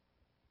power.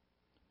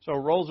 So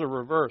roles are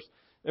reversed.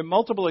 There are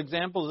multiple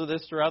examples of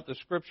this throughout the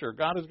Scripture.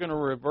 God is going to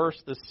reverse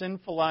the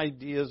sinful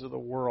ideas of the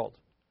world.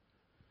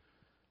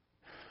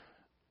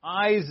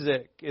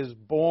 Isaac is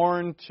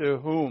born to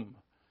whom?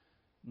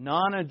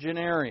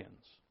 Nonagenarians.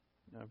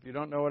 Now, if you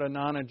don't know what a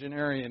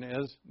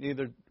nonagenarian is,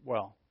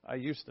 I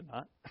used to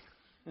not.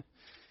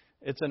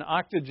 It's an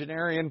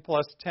octogenarian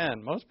plus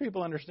 10. Most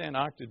people understand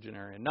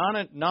octogenarian.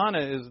 Nona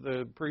is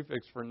the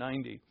prefix for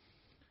 90.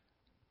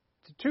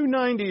 To two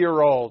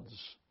 90-year-olds,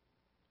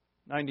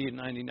 90 and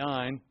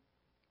 99,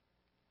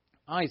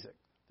 Isaac,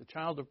 the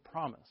child of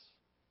promise.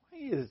 Why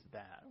is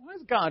that? Why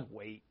does God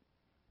wait?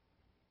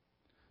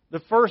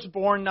 The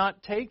firstborn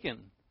not taken.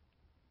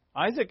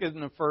 Isaac isn't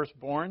the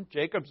firstborn.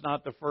 Jacob's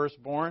not the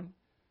firstborn.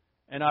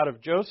 And out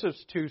of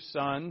Joseph's two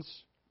sons,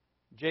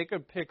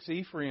 Jacob picks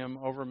Ephraim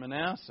over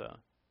Manasseh,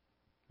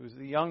 who's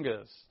the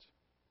youngest.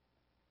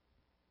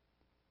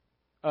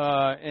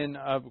 In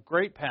a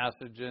great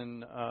passage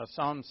in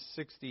Psalm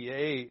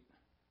 68,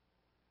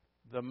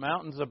 the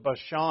mountains of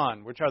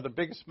Bashan, which are the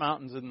biggest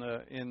mountains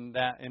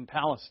in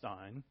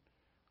Palestine,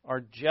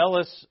 are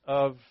jealous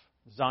of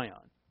Zion.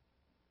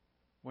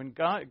 When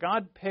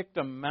God picked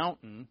a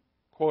mountain,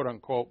 quote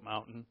unquote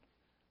mountain,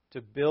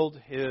 to build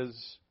His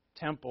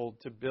temple,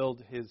 to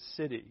build His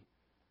city,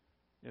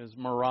 it was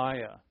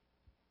Moriah.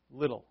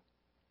 Little.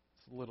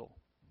 It's little.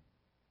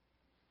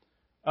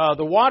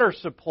 The water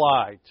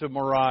supply to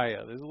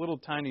Moriah, there's little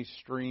tiny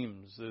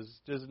streams.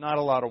 There's not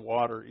a lot of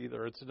water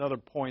either. It's another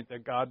point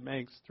that God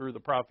makes through the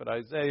prophet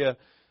Isaiah,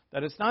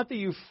 that it's not the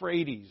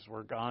Euphrates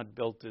where God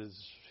built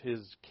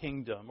his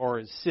kingdom or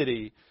His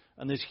city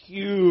on this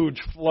huge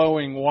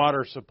flowing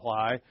water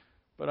supply,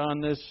 but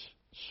on this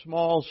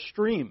small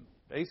stream,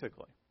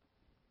 basically.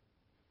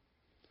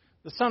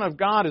 The Son of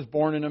God is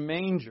born in a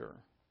manger.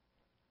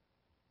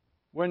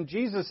 When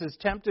Jesus is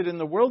tempted in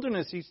the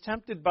wilderness, He's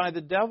tempted by the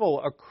devil,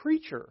 a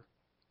creature.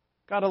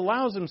 God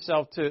allows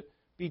Himself to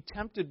be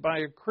tempted by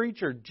a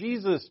creature.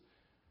 Jesus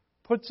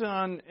puts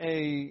on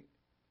a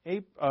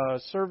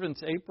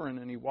servant's apron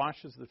and He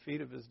washes the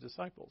feet of His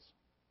disciples.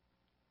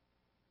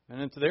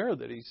 And it's there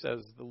that He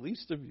says, the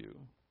least of you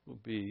will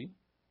be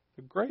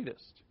the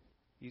greatest.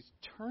 He's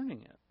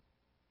turning it.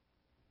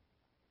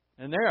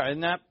 And there, in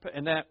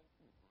that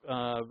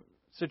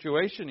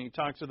situation, He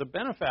talks of the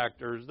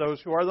benefactors, those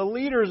who are the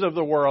leaders of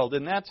the world,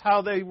 and that's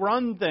how they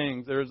run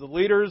things. There's the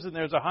leaders and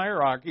there's a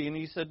hierarchy, and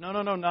He said, no,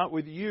 not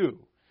with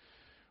you.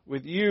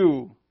 With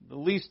you, the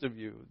least of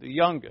you, the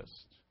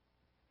youngest,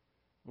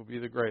 will be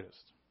the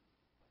greatest.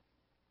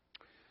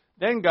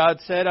 Then God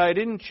said, I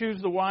didn't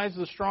choose the wise,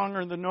 the strong,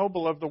 or the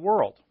noble of the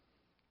world.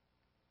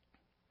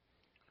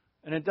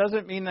 And it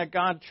doesn't mean that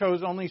God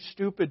chose only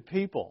stupid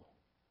people.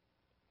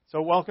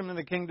 So welcome to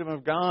the kingdom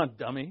of God,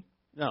 dummy.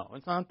 No,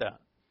 it's not that.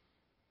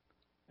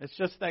 It's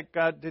just that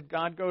did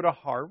God go to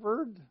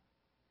Harvard?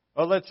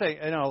 Well, let's say,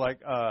 in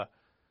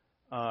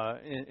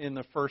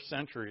the first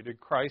century,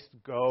 did Christ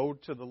go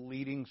to the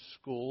leading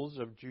schools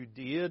of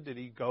Judea? Did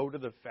He go to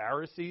the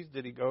Pharisees?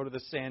 Did He go to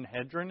the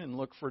Sanhedrin and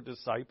look for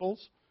disciples?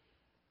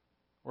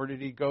 Or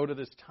did He go to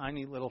this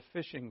tiny little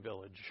fishing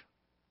village?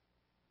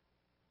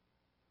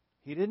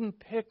 He didn't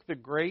pick the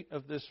great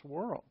of this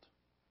world.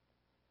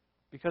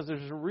 Because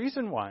there's a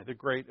reason why the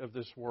great of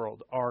this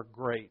world are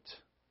great.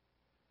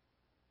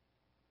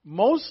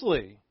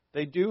 Mostly,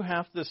 they do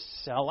have to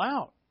sell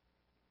out.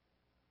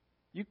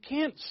 You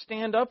can't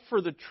stand up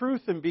for the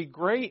truth and be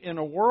great in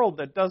a world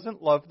that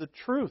doesn't love the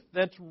truth,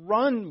 that's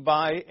run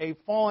by a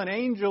fallen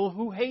angel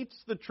who hates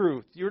the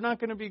truth. You're not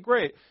going to be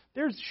great.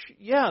 There's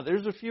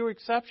a few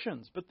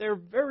exceptions, but they're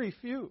very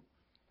few.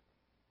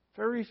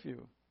 Very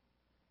few.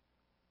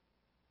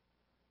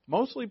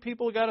 Mostly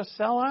people got to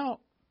sell out.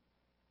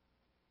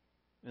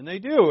 And they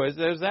do.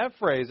 There's that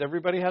phrase,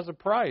 everybody has a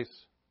price.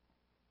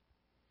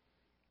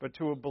 But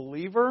to a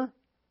believer,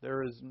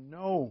 there is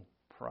no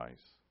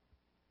price.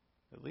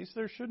 At least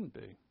there shouldn't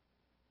be.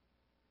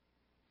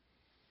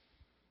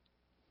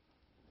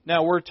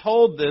 Now, we're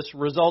told this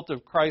result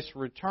of Christ's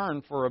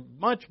return for a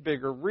much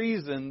bigger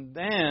reason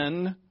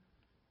than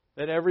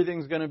that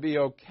everything's going to be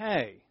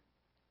okay.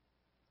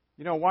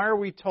 You know, why are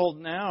we told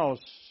now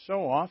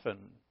so often?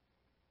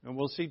 And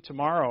we'll see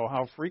tomorrow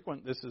how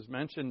frequent this is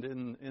mentioned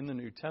in the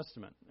New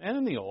Testament and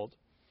in the Old.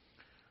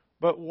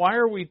 But why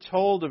are we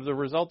told of the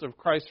result of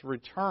Christ's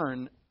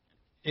return?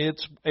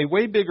 It's a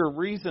way bigger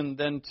reason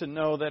than to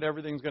know that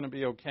everything's going to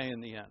be okay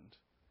in the end.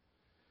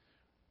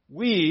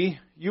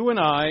 You and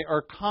I,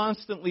 are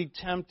constantly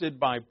tempted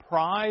by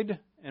pride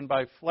and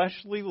by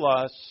fleshly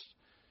lusts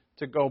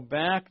to go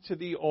back to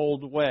the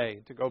old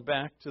way, to go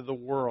back to the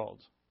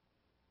world.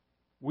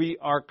 We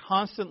are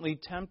constantly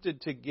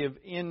tempted to give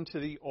in to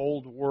the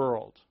old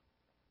world.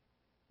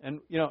 And,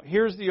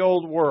 here's the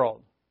old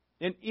world.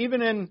 And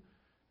even in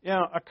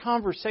a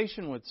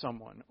conversation with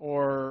someone,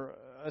 or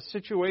a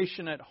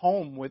situation at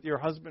home with your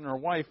husband or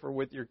wife, or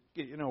with your,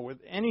 with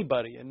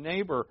anybody, a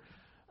neighbor,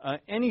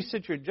 any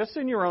situation, just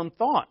in your own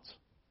thoughts.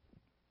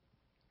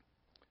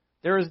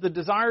 There is the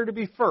desire to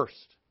be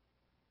first.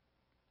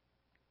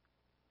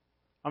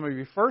 I'm going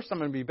to be first, I'm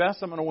going to be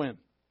best, I'm going to win.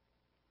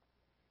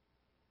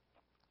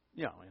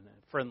 In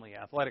a friendly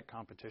athletic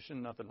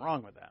competition, nothing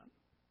wrong with that.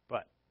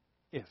 But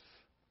if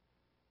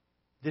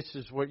this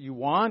is what you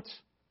want,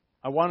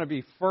 I want to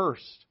be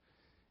first.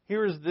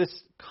 Here is this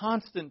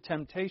constant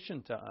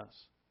temptation to us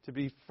to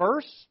be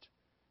first,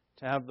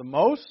 to have the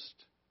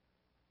most,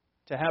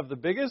 to have the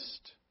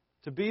biggest,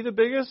 to be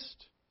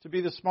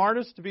the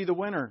smartest, to be the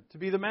winner, to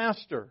be the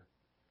master.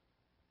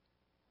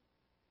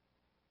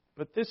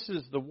 But this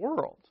is the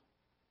world.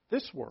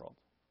 This world.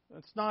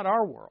 That's not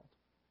our world.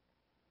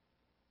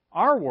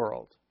 Our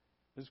world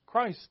is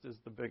Christ is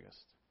the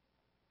biggest.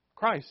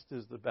 Christ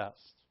is the best.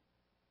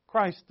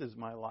 Christ is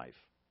my life.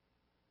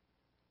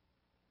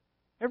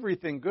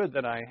 Everything good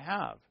that I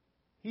have,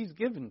 He's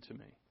given to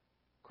me.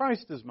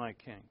 Christ is my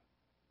King.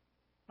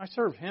 I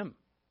serve Him.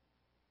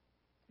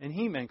 And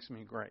He makes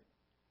me great.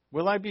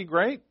 Will I be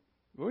great?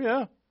 Oh,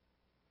 yeah.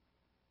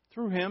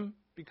 Through Him,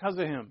 because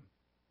of Him.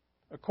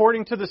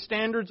 According to the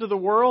standards of the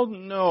world?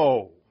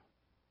 No.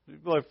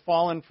 People have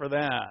fallen for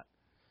that.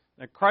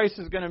 That Christ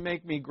is going to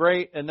make me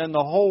great, and then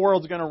the whole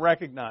world's going to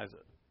recognize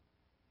it.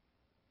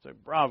 Say,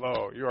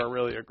 bravo, you are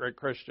really a great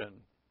Christian.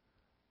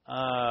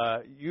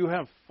 You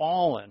have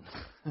fallen.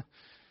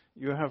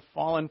 You have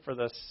fallen for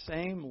the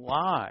same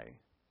lie.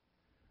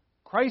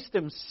 Christ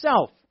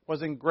Himself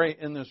wasn't great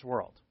in this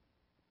world.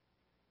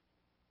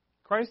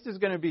 Christ is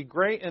going to be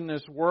great in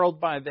this world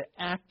by the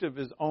act of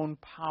His own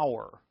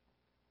power,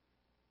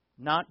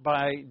 not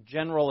by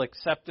general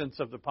acceptance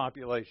of the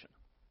population.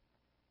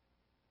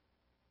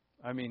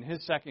 I mean,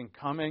 His second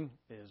coming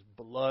is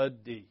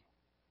bloody.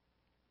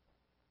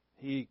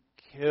 He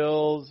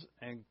kills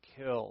and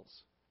kills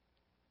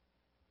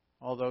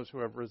all those who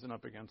have risen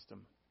up against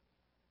Him.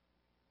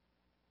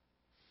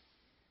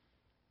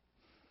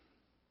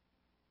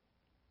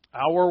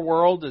 Our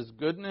world is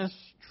goodness,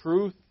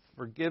 truth,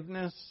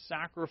 forgiveness,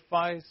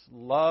 sacrifice,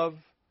 love,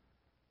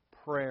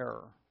 prayer.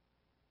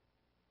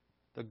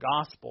 The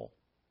gospel.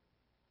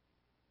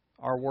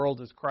 Our world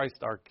is Christ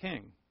our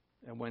King.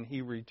 And when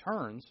He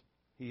returns,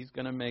 He's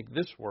going to make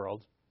this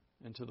world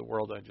into the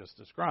world I just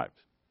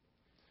described.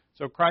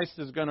 So Christ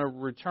is going to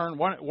return.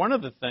 One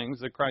of the things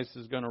that Christ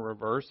is going to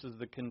reverse is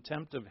the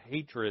contempt and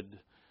hatred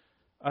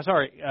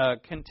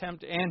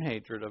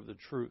of the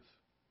truth.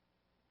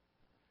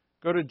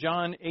 Go to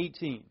John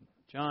 18.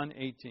 John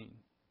 18.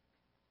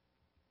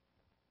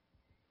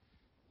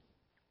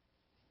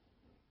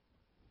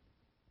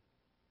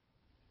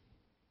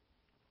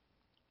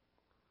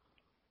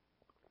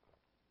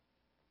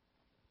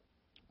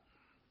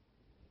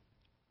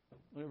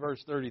 Look at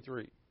verse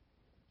 33.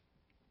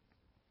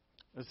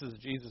 This is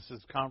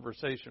Jesus'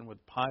 conversation with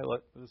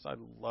Pilate. I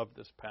love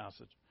this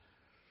passage.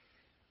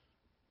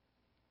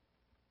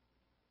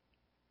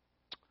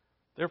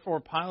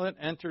 Therefore Pilate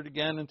entered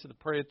again into the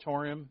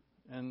praetorium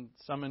and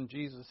summoned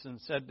Jesus and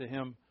said to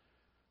him,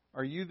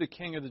 "Are you the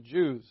king of the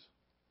Jews?"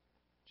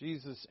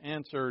 Jesus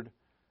answered,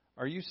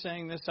 "Are you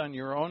saying this on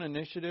your own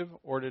initiative,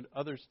 or did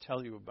others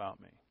tell you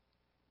about me?"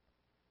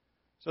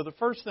 So the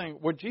first thing,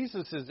 what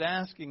Jesus is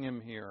asking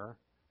him here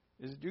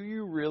is, do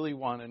you really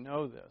want to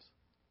know this?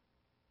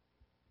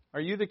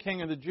 Are you the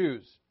king of the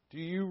Jews? Do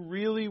you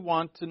really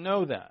want to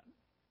know that?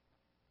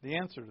 The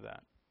answer to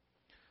that.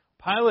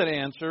 Pilate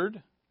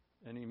answered,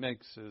 and he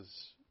makes his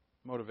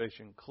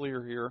motivation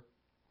clear here,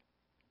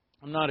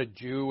 "I'm not a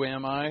Jew,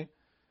 am I?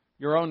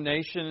 Your own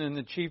nation and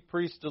the chief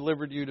priests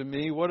delivered you to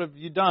me. What have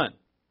you done?"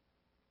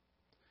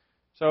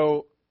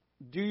 So,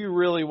 do you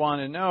really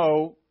want to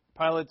know?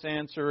 Pilate's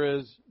answer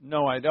is,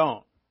 no, I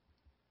don't.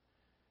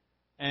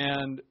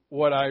 And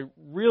what I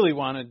really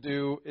want to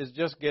do is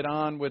just get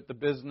on with the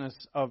business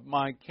of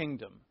my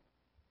kingdom.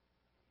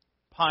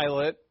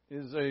 Pilate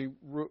is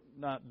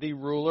not the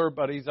ruler,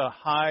 but he's a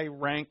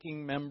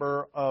high-ranking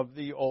member of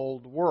the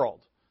old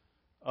world,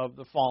 of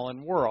the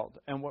fallen world.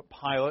 And what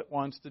Pilate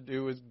wants to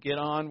do is get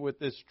on with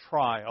this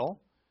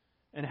trial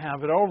and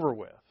have it over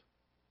with.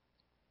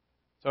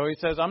 So he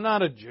says, I'm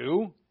not a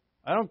Jew.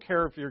 I don't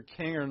care if you're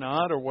king or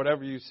not, or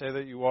whatever you say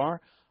that you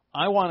are.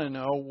 I want to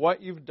know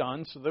what you've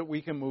done so that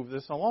we can move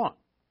this along.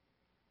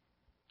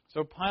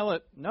 So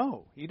Pilate,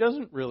 no, he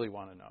doesn't really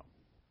want to know.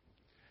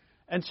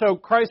 And so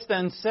Christ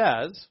then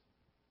says,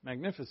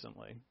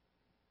 magnificently,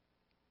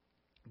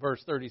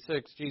 verse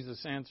 36,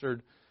 Jesus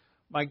answered,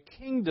 "My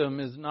kingdom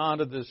is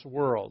not of this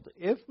world.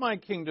 If my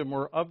kingdom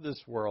were of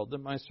this world,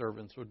 then my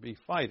servants would be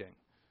fighting,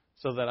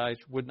 so that I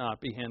would not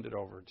be handed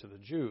over to the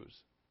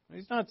Jews."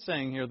 He's not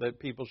saying here that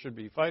people should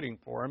be fighting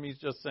for him. He's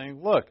just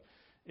saying, look,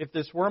 if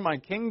this were my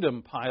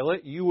kingdom,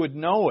 Pilate, you would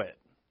know it.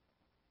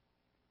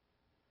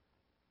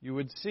 You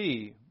would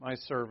see my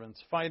servants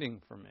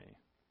fighting for me.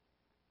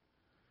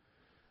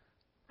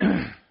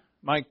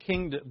 My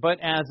kingdom, but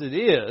as it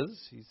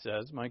is, he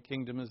says, my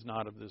kingdom is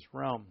not of this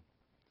realm.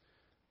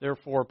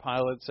 Therefore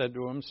Pilate said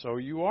to him, "So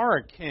you are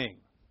a king."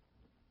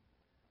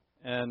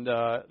 And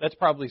that's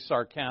probably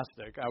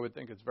sarcastic. I would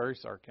think it's very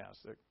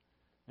sarcastic.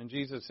 And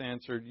Jesus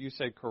answered, "You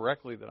say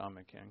correctly that I'm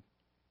a king.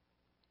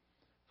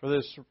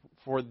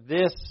 For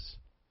this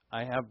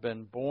I have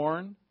been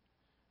born,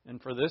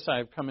 and for this I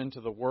have come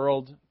into the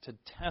world, to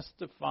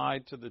testify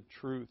to the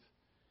truth.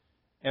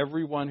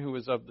 Everyone who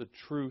is of the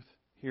truth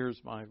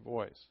hears my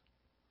voice."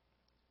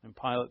 And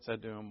Pilate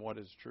said to him, "What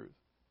is truth?"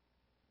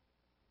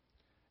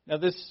 Now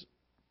this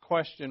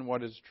question,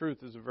 what is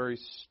truth, is a very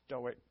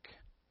stoic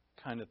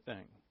kind of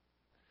thing.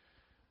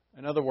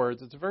 In other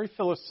words, it's a very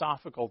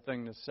philosophical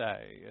thing to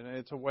say. And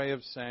it's a way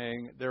of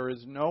saying there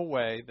is no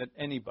way that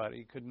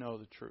anybody could know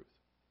the truth.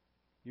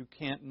 You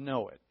can't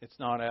know it. It's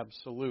not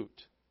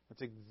absolute.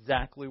 That's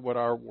exactly what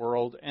our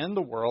world and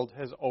the world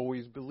has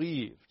always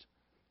believed,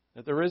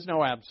 that there is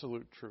no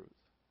absolute truth.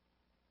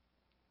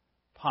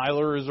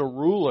 Pilate is a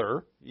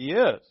ruler. He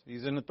is.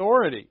 He's an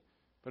authority,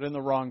 but in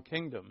the wrong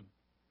kingdom.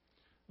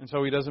 And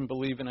so he doesn't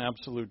believe in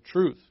absolute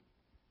truth.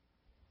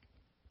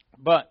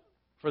 But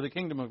for the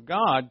kingdom of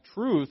God,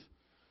 truth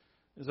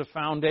is a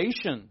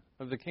foundation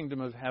of the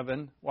kingdom of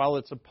heaven, while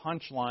it's a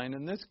punchline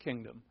in this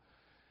kingdom.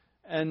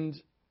 And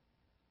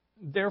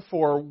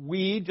therefore,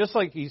 we, just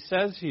like he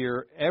says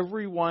here,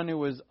 everyone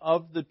who is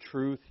of the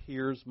truth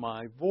hears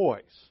my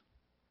voice.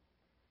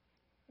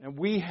 And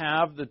we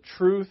have the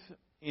truth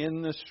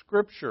in the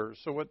Scripture.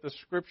 So what the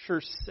Scripture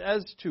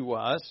says to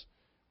us,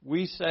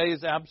 we say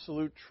is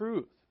absolute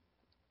truth.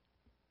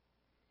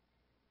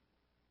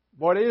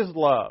 What is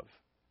love?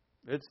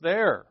 It's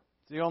there.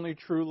 It's the only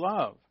true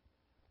love.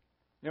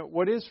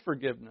 What is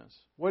forgiveness?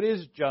 What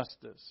is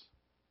justice?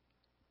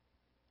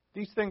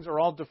 These things are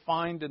all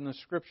defined in the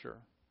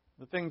Scripture,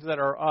 the things that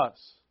are us.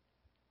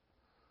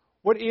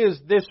 What is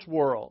this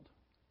world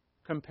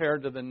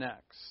compared to the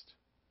next?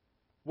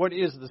 What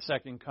is the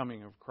second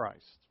coming of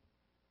Christ?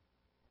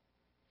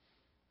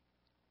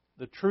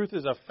 The truth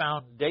is a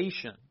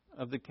foundation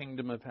of the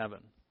kingdom of heaven.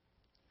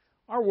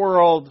 Our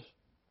world,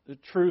 the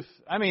truth,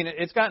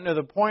 it's gotten to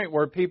the point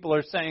where people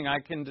are saying, I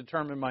can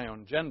determine my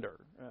own gender.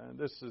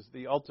 This is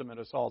the ultimate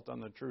assault on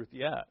the truth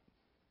yet.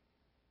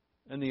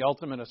 And the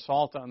ultimate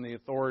assault on the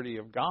authority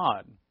of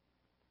God,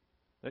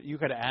 that you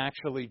could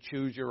actually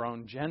choose your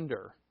own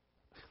gender.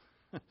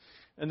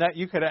 And that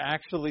you could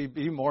actually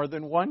be more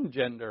than one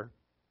gender.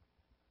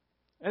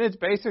 And it's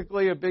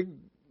basically a big,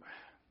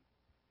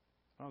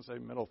 I don't say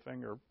middle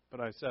finger,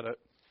 but I said it.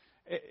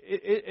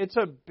 It's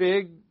a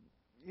big,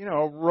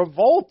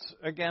 revolt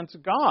against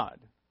God,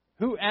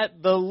 who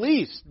at the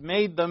least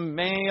made them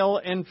male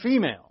and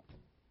female.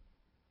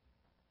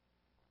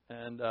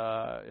 And,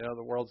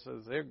 the world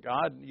says,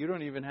 God, you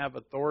don't even have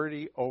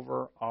authority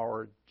over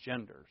our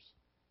genders.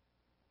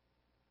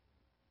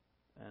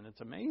 And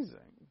it's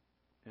amazing.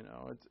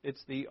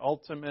 It's the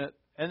ultimate,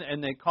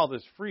 and they call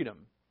this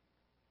freedom,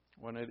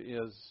 when it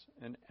is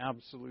an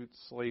absolute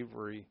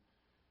slavery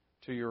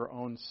to your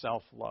own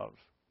self-love,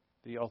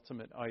 the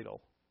ultimate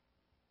idol.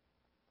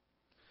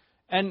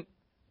 And,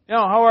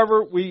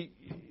 however, we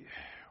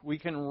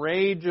can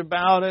rage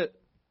about it.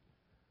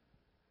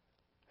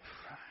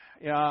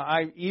 We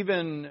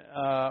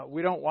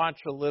don't watch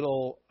a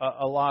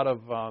lot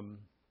of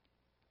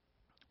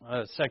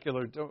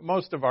secular.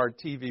 Most of our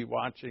TV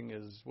watching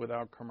is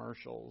without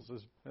commercials,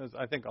 as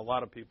I think a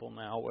lot of people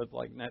now with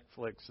like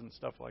Netflix and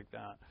stuff like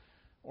that,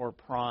 or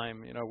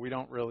Prime. We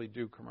don't really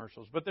do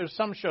commercials, but there's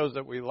some shows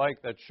that we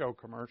like that show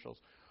commercials.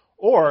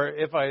 Or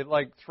if I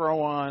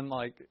throw on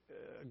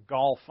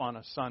golf on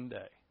a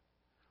Sunday,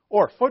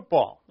 or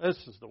football, this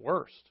is the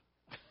worst.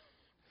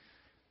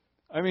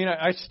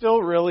 I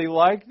still really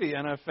like the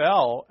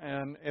NFL,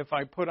 and if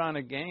I put on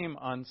a game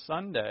on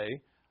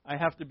Sunday, I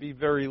have to be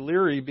very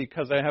leery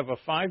because I have a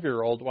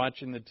 5-year-old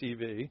watching the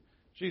TV.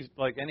 She's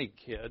like any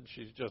kid;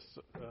 she's just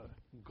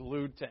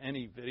glued to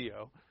any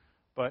video.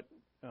 But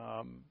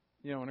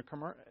in a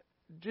commercial,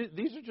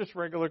 these are just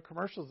regular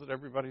commercials that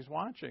everybody's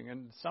watching,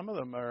 and some of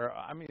them are,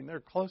 they're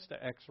close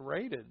to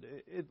X-rated.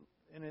 It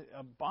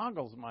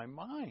boggles my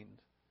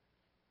mind.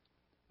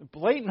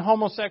 Blatant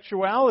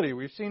homosexuality.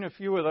 We've seen a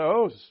few of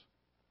those.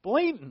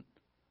 Blatant.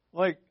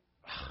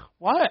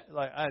 What?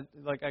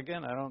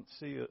 Again, I don't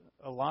see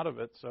a lot of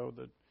it, so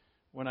that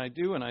when I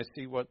do and I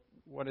see what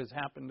has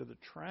happened to the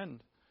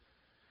trend.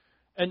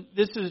 And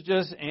this is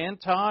just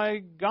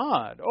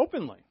anti-God,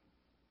 openly.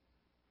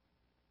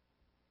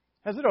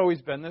 Has it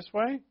always been this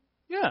way?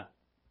 Yeah.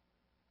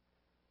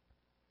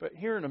 But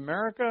here in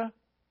America,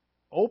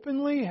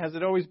 openly, has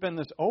it always been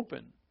this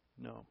open?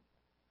 No.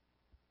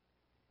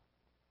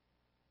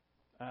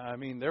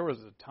 There was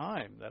a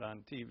time that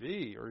on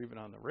TV or even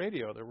on the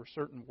radio, there were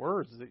certain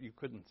words that you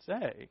couldn't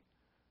say,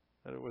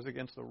 that it was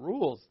against the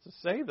rules to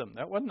say them.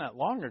 That wasn't that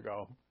long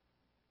ago.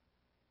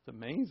 It's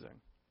amazing.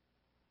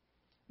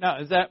 Now,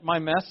 is that my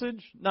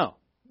message? No,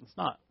 it's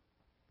not.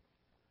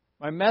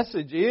 My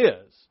message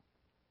is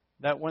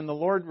that when the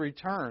Lord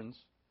returns,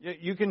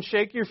 you can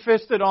shake your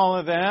fist at all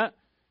of that,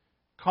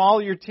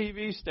 call your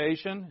TV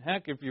station,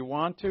 heck, if you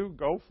want to,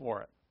 go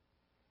for it.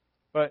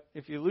 But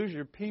if you lose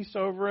your peace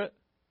over it,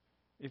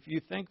 If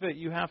you think that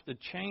you have to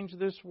change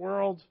this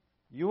world,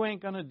 you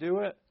ain't going to do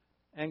it.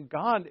 And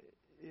God,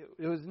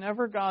 it was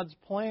never God's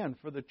plan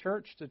for the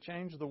church to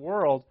change the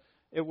world.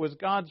 It was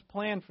God's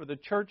plan for the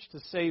church to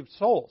save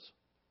souls.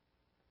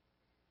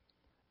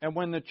 And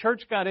when the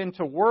church got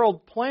into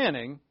world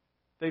planning,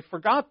 they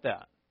forgot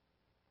that.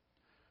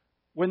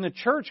 When the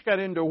church got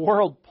into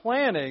world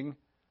planning,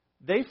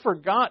 they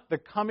forgot the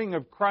coming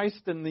of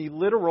Christ and the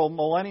literal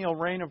millennial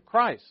reign of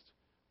Christ.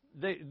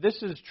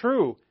 This is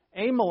true.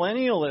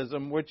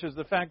 Amillennialism, which is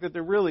the fact that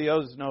there really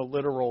is no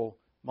literal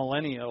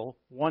millennial,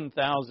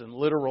 1,000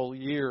 literal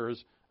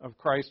years of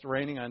Christ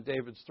reigning on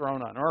David's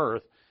throne on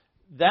earth,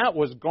 that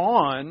was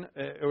gone,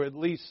 or at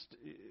least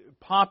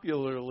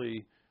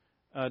popularly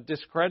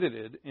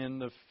discredited in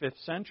the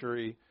 5th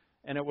century.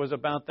 And it was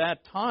about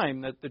that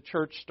time that the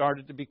church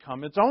started to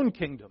become its own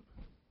kingdom.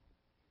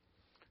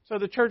 So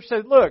the church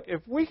said, look,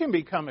 if we can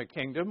become a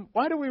kingdom,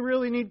 why do we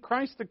really need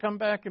Christ to come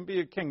back and be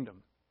a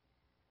kingdom?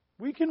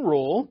 We can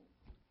rule.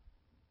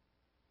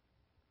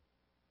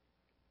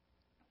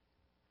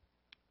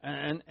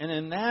 And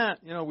in that,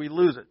 we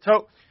lose it.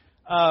 So,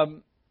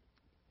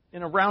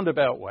 in a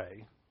roundabout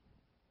way,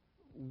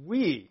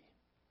 we,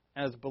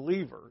 as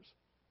believers,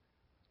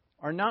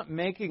 are not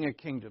making a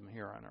kingdom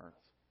here on earth.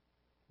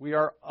 We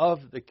are of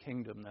the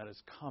kingdom that is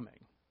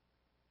coming.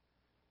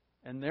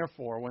 And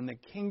therefore, when the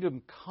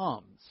kingdom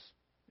comes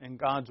and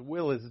God's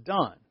will is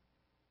done,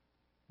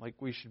 like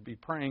we should be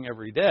praying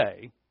every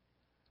day,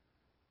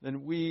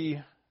 then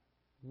we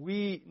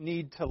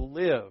need to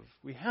live.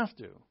 We have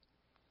to.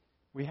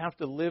 We have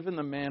to live in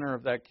the manner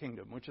of that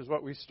kingdom, which is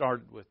what we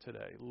started with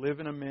today.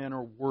 Live in a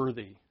manner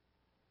worthy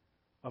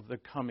of the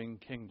coming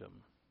kingdom.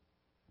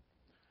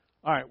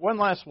 All right, one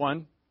last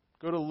one.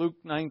 Go to Luke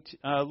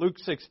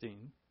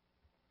 16.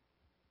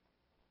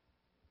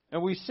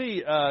 And we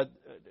see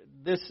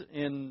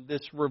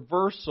this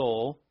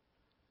reversal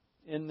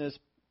in this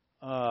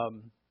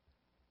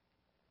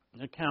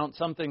account.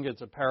 Some think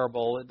it's a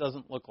parable. It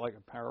doesn't look like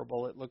a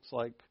parable. It looks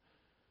like,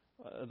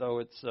 though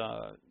it's,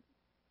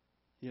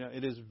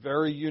 it is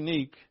very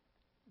unique.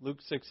 Luke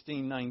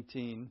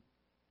 16:19.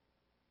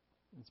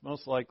 It's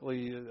most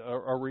likely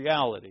a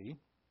reality.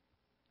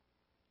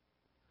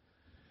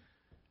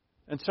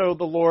 And so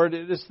the Lord,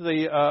 it is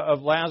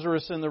of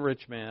Lazarus and the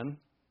rich man.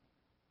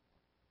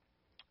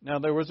 Now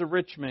there was a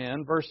rich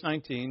man, verse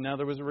 19, now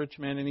there was a rich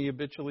man, and he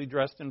habitually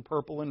dressed in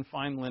purple and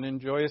fine linen,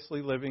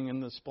 joyously living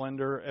in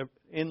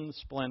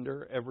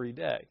splendor every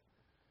day.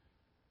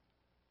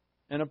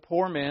 And a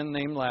poor man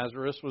named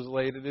Lazarus was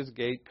laid at his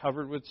gate,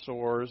 covered with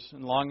sores,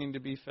 and longing to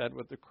be fed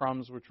with the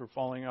crumbs which were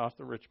falling off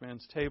the rich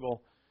man's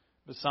table.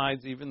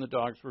 Besides, even the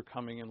dogs were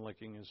coming and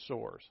licking his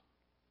sores.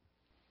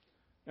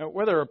 Now,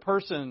 whether a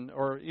person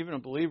or even a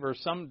believer,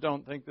 some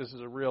don't think this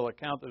is a real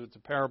account, that it's a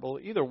parable.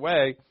 Either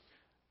way,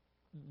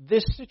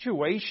 this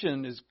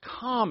situation is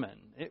common.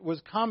 It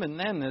was common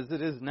then as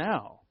it is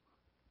now.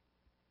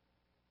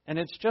 And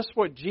it's just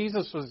what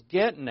Jesus was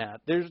getting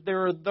at.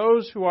 There are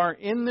those who are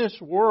in this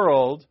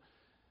world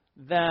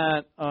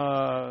that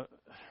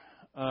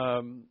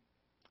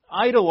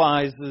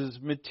idolizes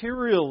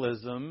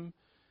materialism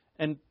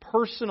and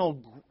personal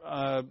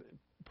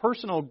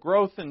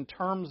growth in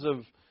terms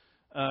of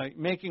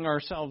making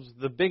ourselves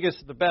the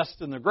biggest, the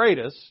best, and the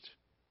greatest.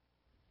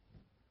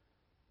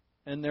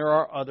 And there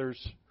are others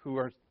who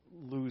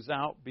lose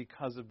out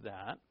because of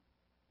that.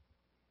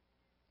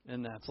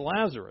 And that's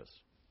Lazarus.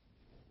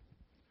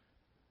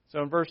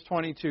 So in verse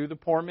 22, the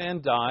poor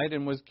man died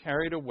and was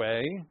carried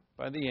away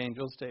by the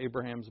angels to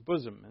Abraham's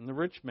bosom. And the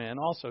rich man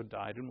also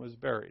died and was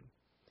buried.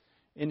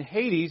 In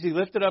Hades, he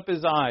lifted up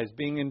his eyes,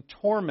 being in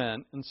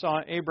torment, and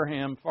saw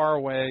Abraham far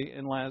away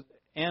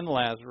and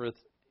Lazarus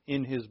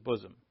in his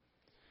bosom.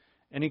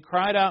 And he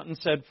cried out and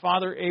said,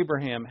 Father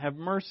Abraham, have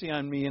mercy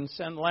on me and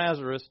send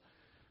Lazarus,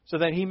 so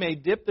that he may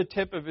dip the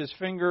tip of his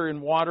finger in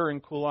water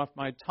and cool off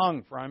my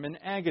tongue, for I'm in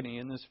agony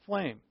in this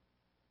flame.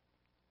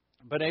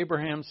 But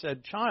Abraham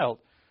said, Child,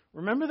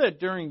 remember that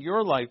during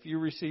your life you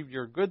received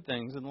your good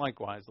things, and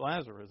likewise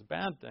Lazarus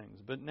bad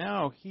things. But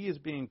now he is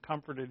being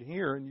comforted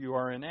here, and you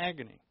are in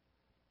agony.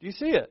 Do you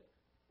see it?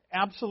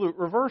 Absolute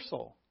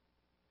reversal.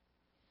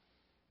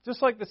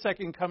 Just like the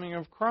second coming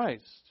of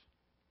Christ.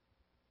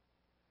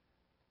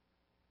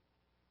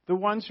 The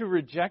ones who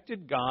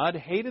rejected God,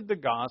 hated the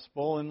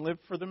gospel, and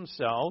lived for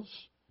themselves.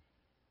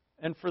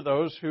 And for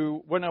those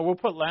who, we'll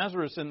put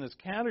Lazarus in this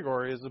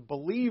category as a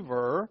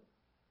believer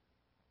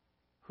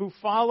who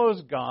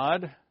follows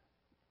God,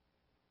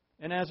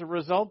 and as a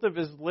result of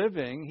his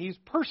living, he's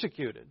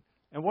persecuted.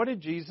 And what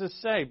did Jesus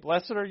say?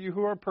 Blessed are you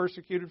who are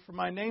persecuted for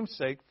my name's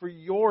sake, for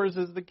yours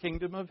is the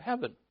kingdom of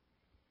heaven.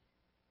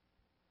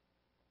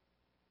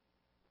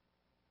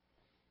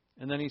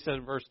 And then he said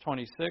in verse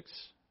 26,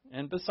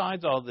 and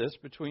besides all this,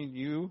 between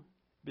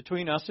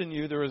us and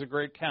you, there is a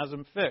great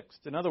chasm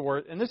fixed. In other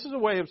words, and this is a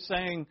way of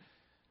saying,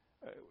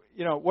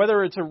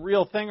 whether it's a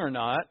real thing or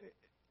not,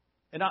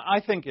 and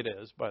I think it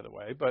is, by the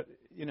way, but,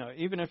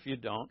 even if you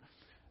don't,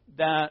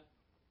 that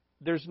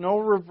there's no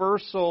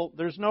reversal,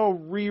 there's no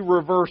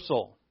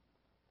re-reversal.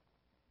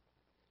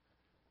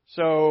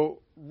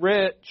 So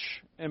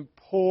rich and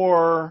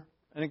poor,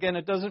 and again,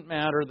 it doesn't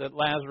matter that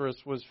Lazarus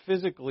was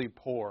physically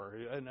poor,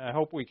 and I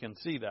hope we can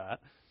see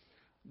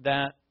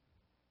that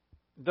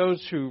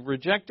those who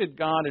rejected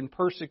God and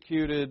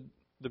persecuted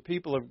the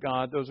people of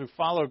God, those who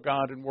followed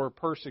God and were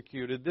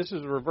persecuted, this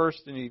is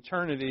reversed in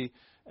eternity,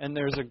 and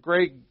there's a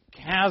great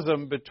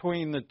chasm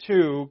between the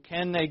two.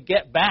 Can they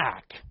get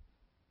back?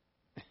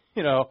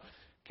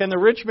 Can the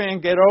rich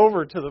man get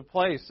over to the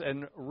place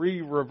and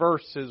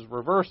reverse his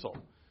reversal?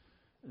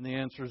 And the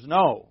answer is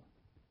no.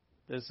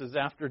 This is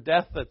after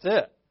death, that's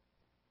it.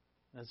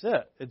 That's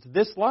it. It's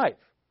this life.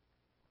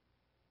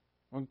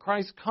 When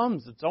Christ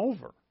comes, it's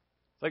over.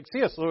 It's like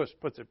C.S. Lewis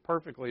puts it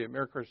perfectly in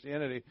Mere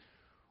Christianity.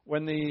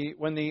 When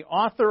the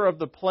author of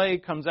the play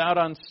comes out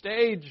on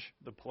stage,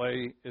 the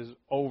play is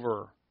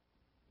over.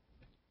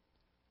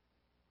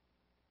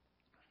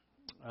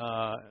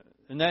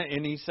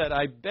 And he said,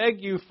 I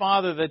beg you,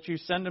 Father, that you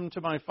send him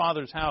to my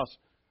father's house.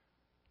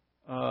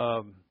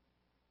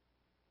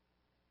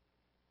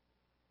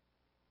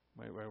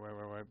 Wait.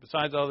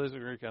 Besides all this, a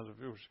great council of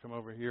people should come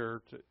over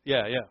here to...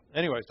 Yeah.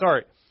 Anyway,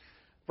 sorry.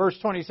 Verse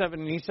 27,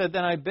 and he said,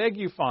 then I beg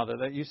you, Father,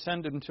 that you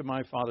send him to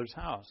my father's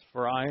house,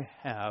 for I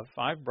have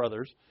 5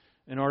 brothers,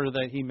 in order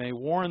that he may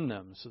warn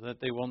them, so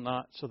that they will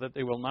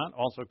not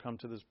also come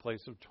to this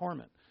place of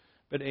torment.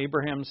 But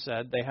Abraham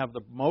said, they have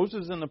the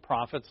Moses and the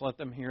prophets, let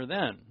them hear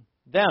them.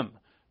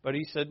 But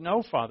he said,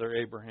 no, Father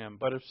Abraham,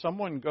 but if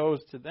someone goes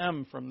to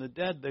them from the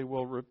dead, they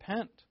will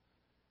repent.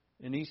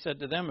 And he said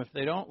to them, if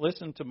they don't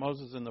listen to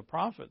Moses and the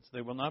prophets,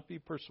 they will not be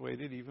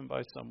persuaded even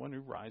by someone who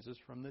rises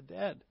from the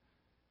dead.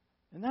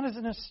 And that is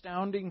an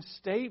astounding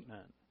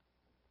statement.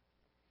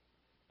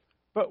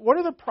 But what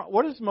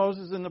is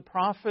Moses and the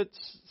prophets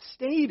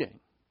stating?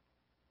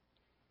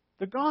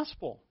 The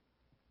gospel.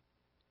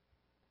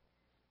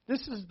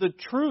 This is the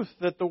truth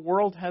that the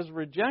world has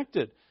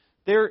rejected.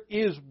 There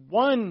is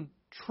one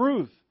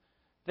truth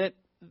that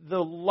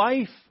the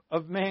life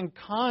of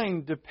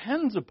mankind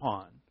depends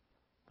upon.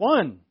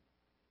 One.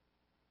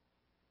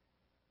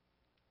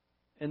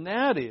 And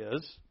that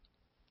is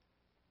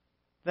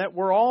that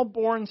we're all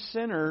born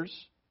sinners,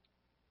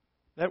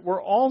 that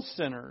we're all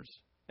sinners,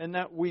 and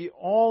that we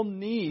all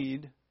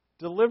need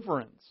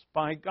deliverance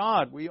by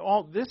God.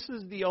 This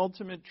is the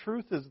ultimate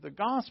truth, is the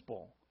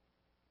gospel.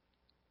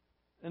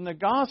 And the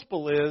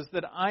gospel is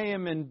that I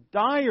am in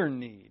dire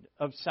need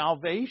of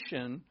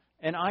salvation,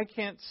 and I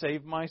can't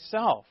save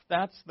myself.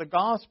 That's the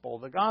gospel.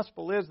 The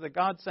gospel is that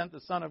God sent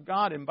the Son of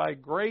God, and by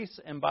grace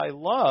and by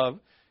love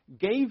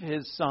gave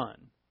His Son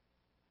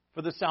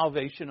for the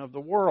salvation of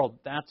the world.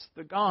 That's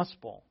the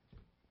gospel.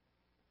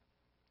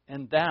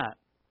 And that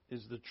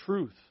is the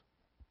truth.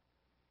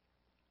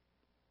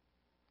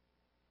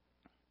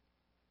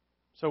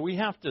 So we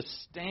have to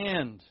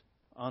stand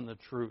on the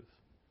truth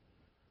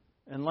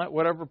and let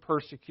whatever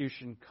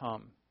persecution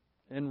come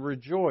and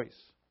rejoice.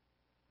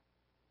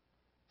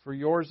 For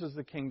yours is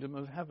the kingdom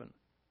of heaven.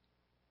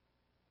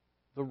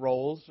 The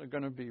roles are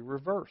going to be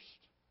reversed.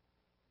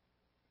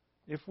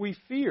 If we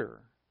fear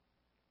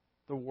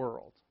the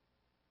world,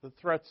 the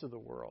threats of the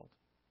world,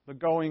 the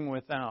going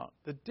without,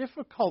 the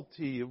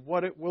difficulty of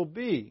what it will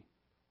be,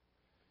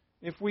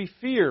 if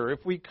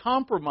we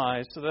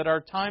compromise so that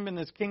our time in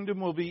this kingdom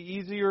will be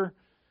easier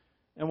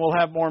and we'll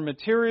have more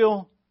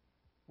material,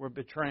 we're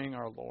betraying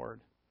our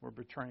Lord, we're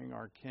betraying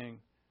our King,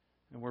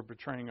 and we're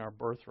betraying our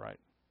birthright.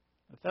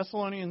 The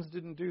Thessalonians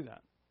didn't do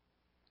that.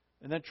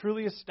 And that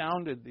truly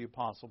astounded the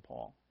Apostle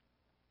Paul.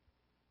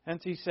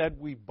 Hence he said,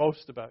 we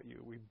boast about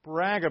you, we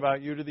brag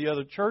about you to the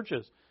other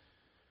churches.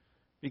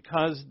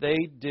 Because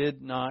they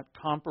did not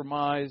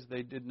compromise,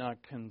 they did not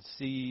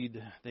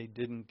concede, they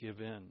didn't give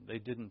in, they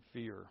didn't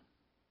fear.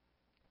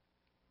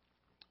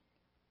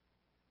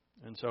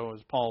 And so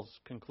as Paul's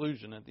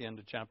conclusion at the end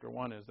of chapter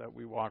 1 is that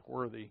we walk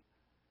worthy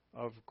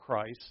of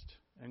Christ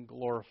and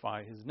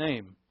glorify His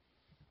name.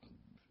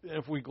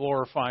 If we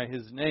glorify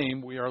His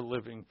name, we are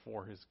living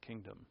for His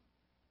kingdom.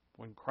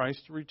 When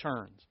Christ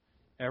returns,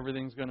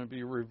 everything's going to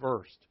be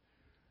reversed.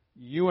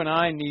 You and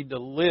I need to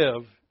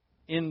live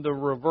in the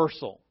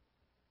reversal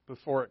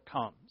before it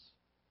comes.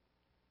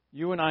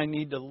 You and I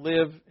need to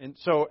live, and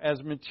so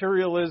as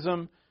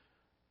materialism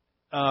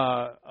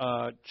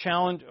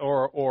challenge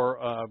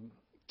or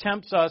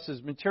tempts us,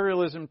 as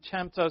materialism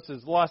tempts us,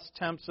 as lust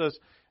tempts us,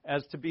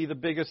 as to be the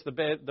biggest, the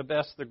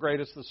best, the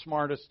greatest, the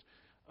smartest,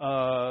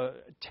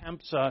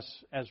 tempts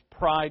us, as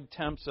pride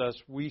tempts us,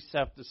 we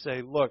have to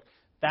say, look,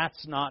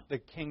 that's not the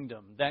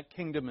kingdom. That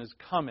kingdom is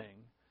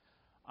coming.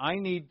 I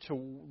need to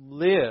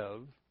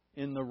live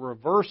in the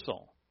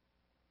reversal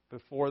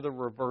before the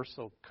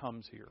reversal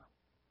comes here.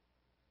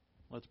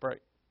 Let's pray.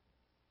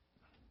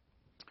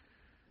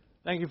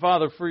 Thank you,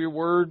 Father, for your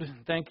word.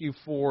 Thank you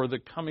for the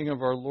coming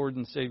of our Lord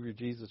and Savior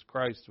Jesus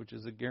Christ, which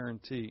is a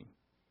guarantee.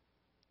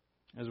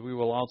 As we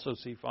will also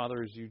see,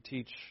 Father, as you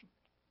teach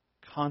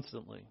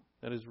constantly,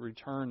 that His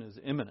return is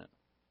imminent.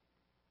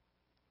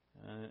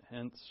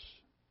 Hence,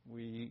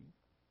 we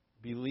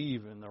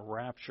believe in the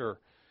rapture.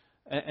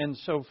 And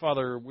so,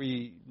 Father,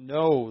 we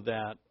know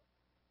that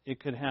it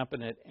could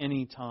happen at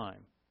any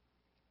time.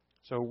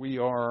 So we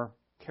are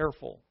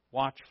careful,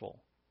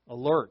 watchful,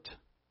 alert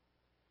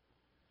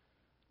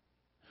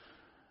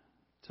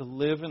to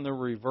live in the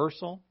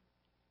reversal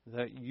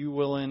that you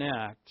will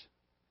enact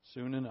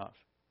soon enough.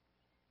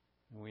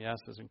 And we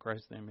ask this in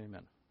Christ's name,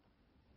 amen.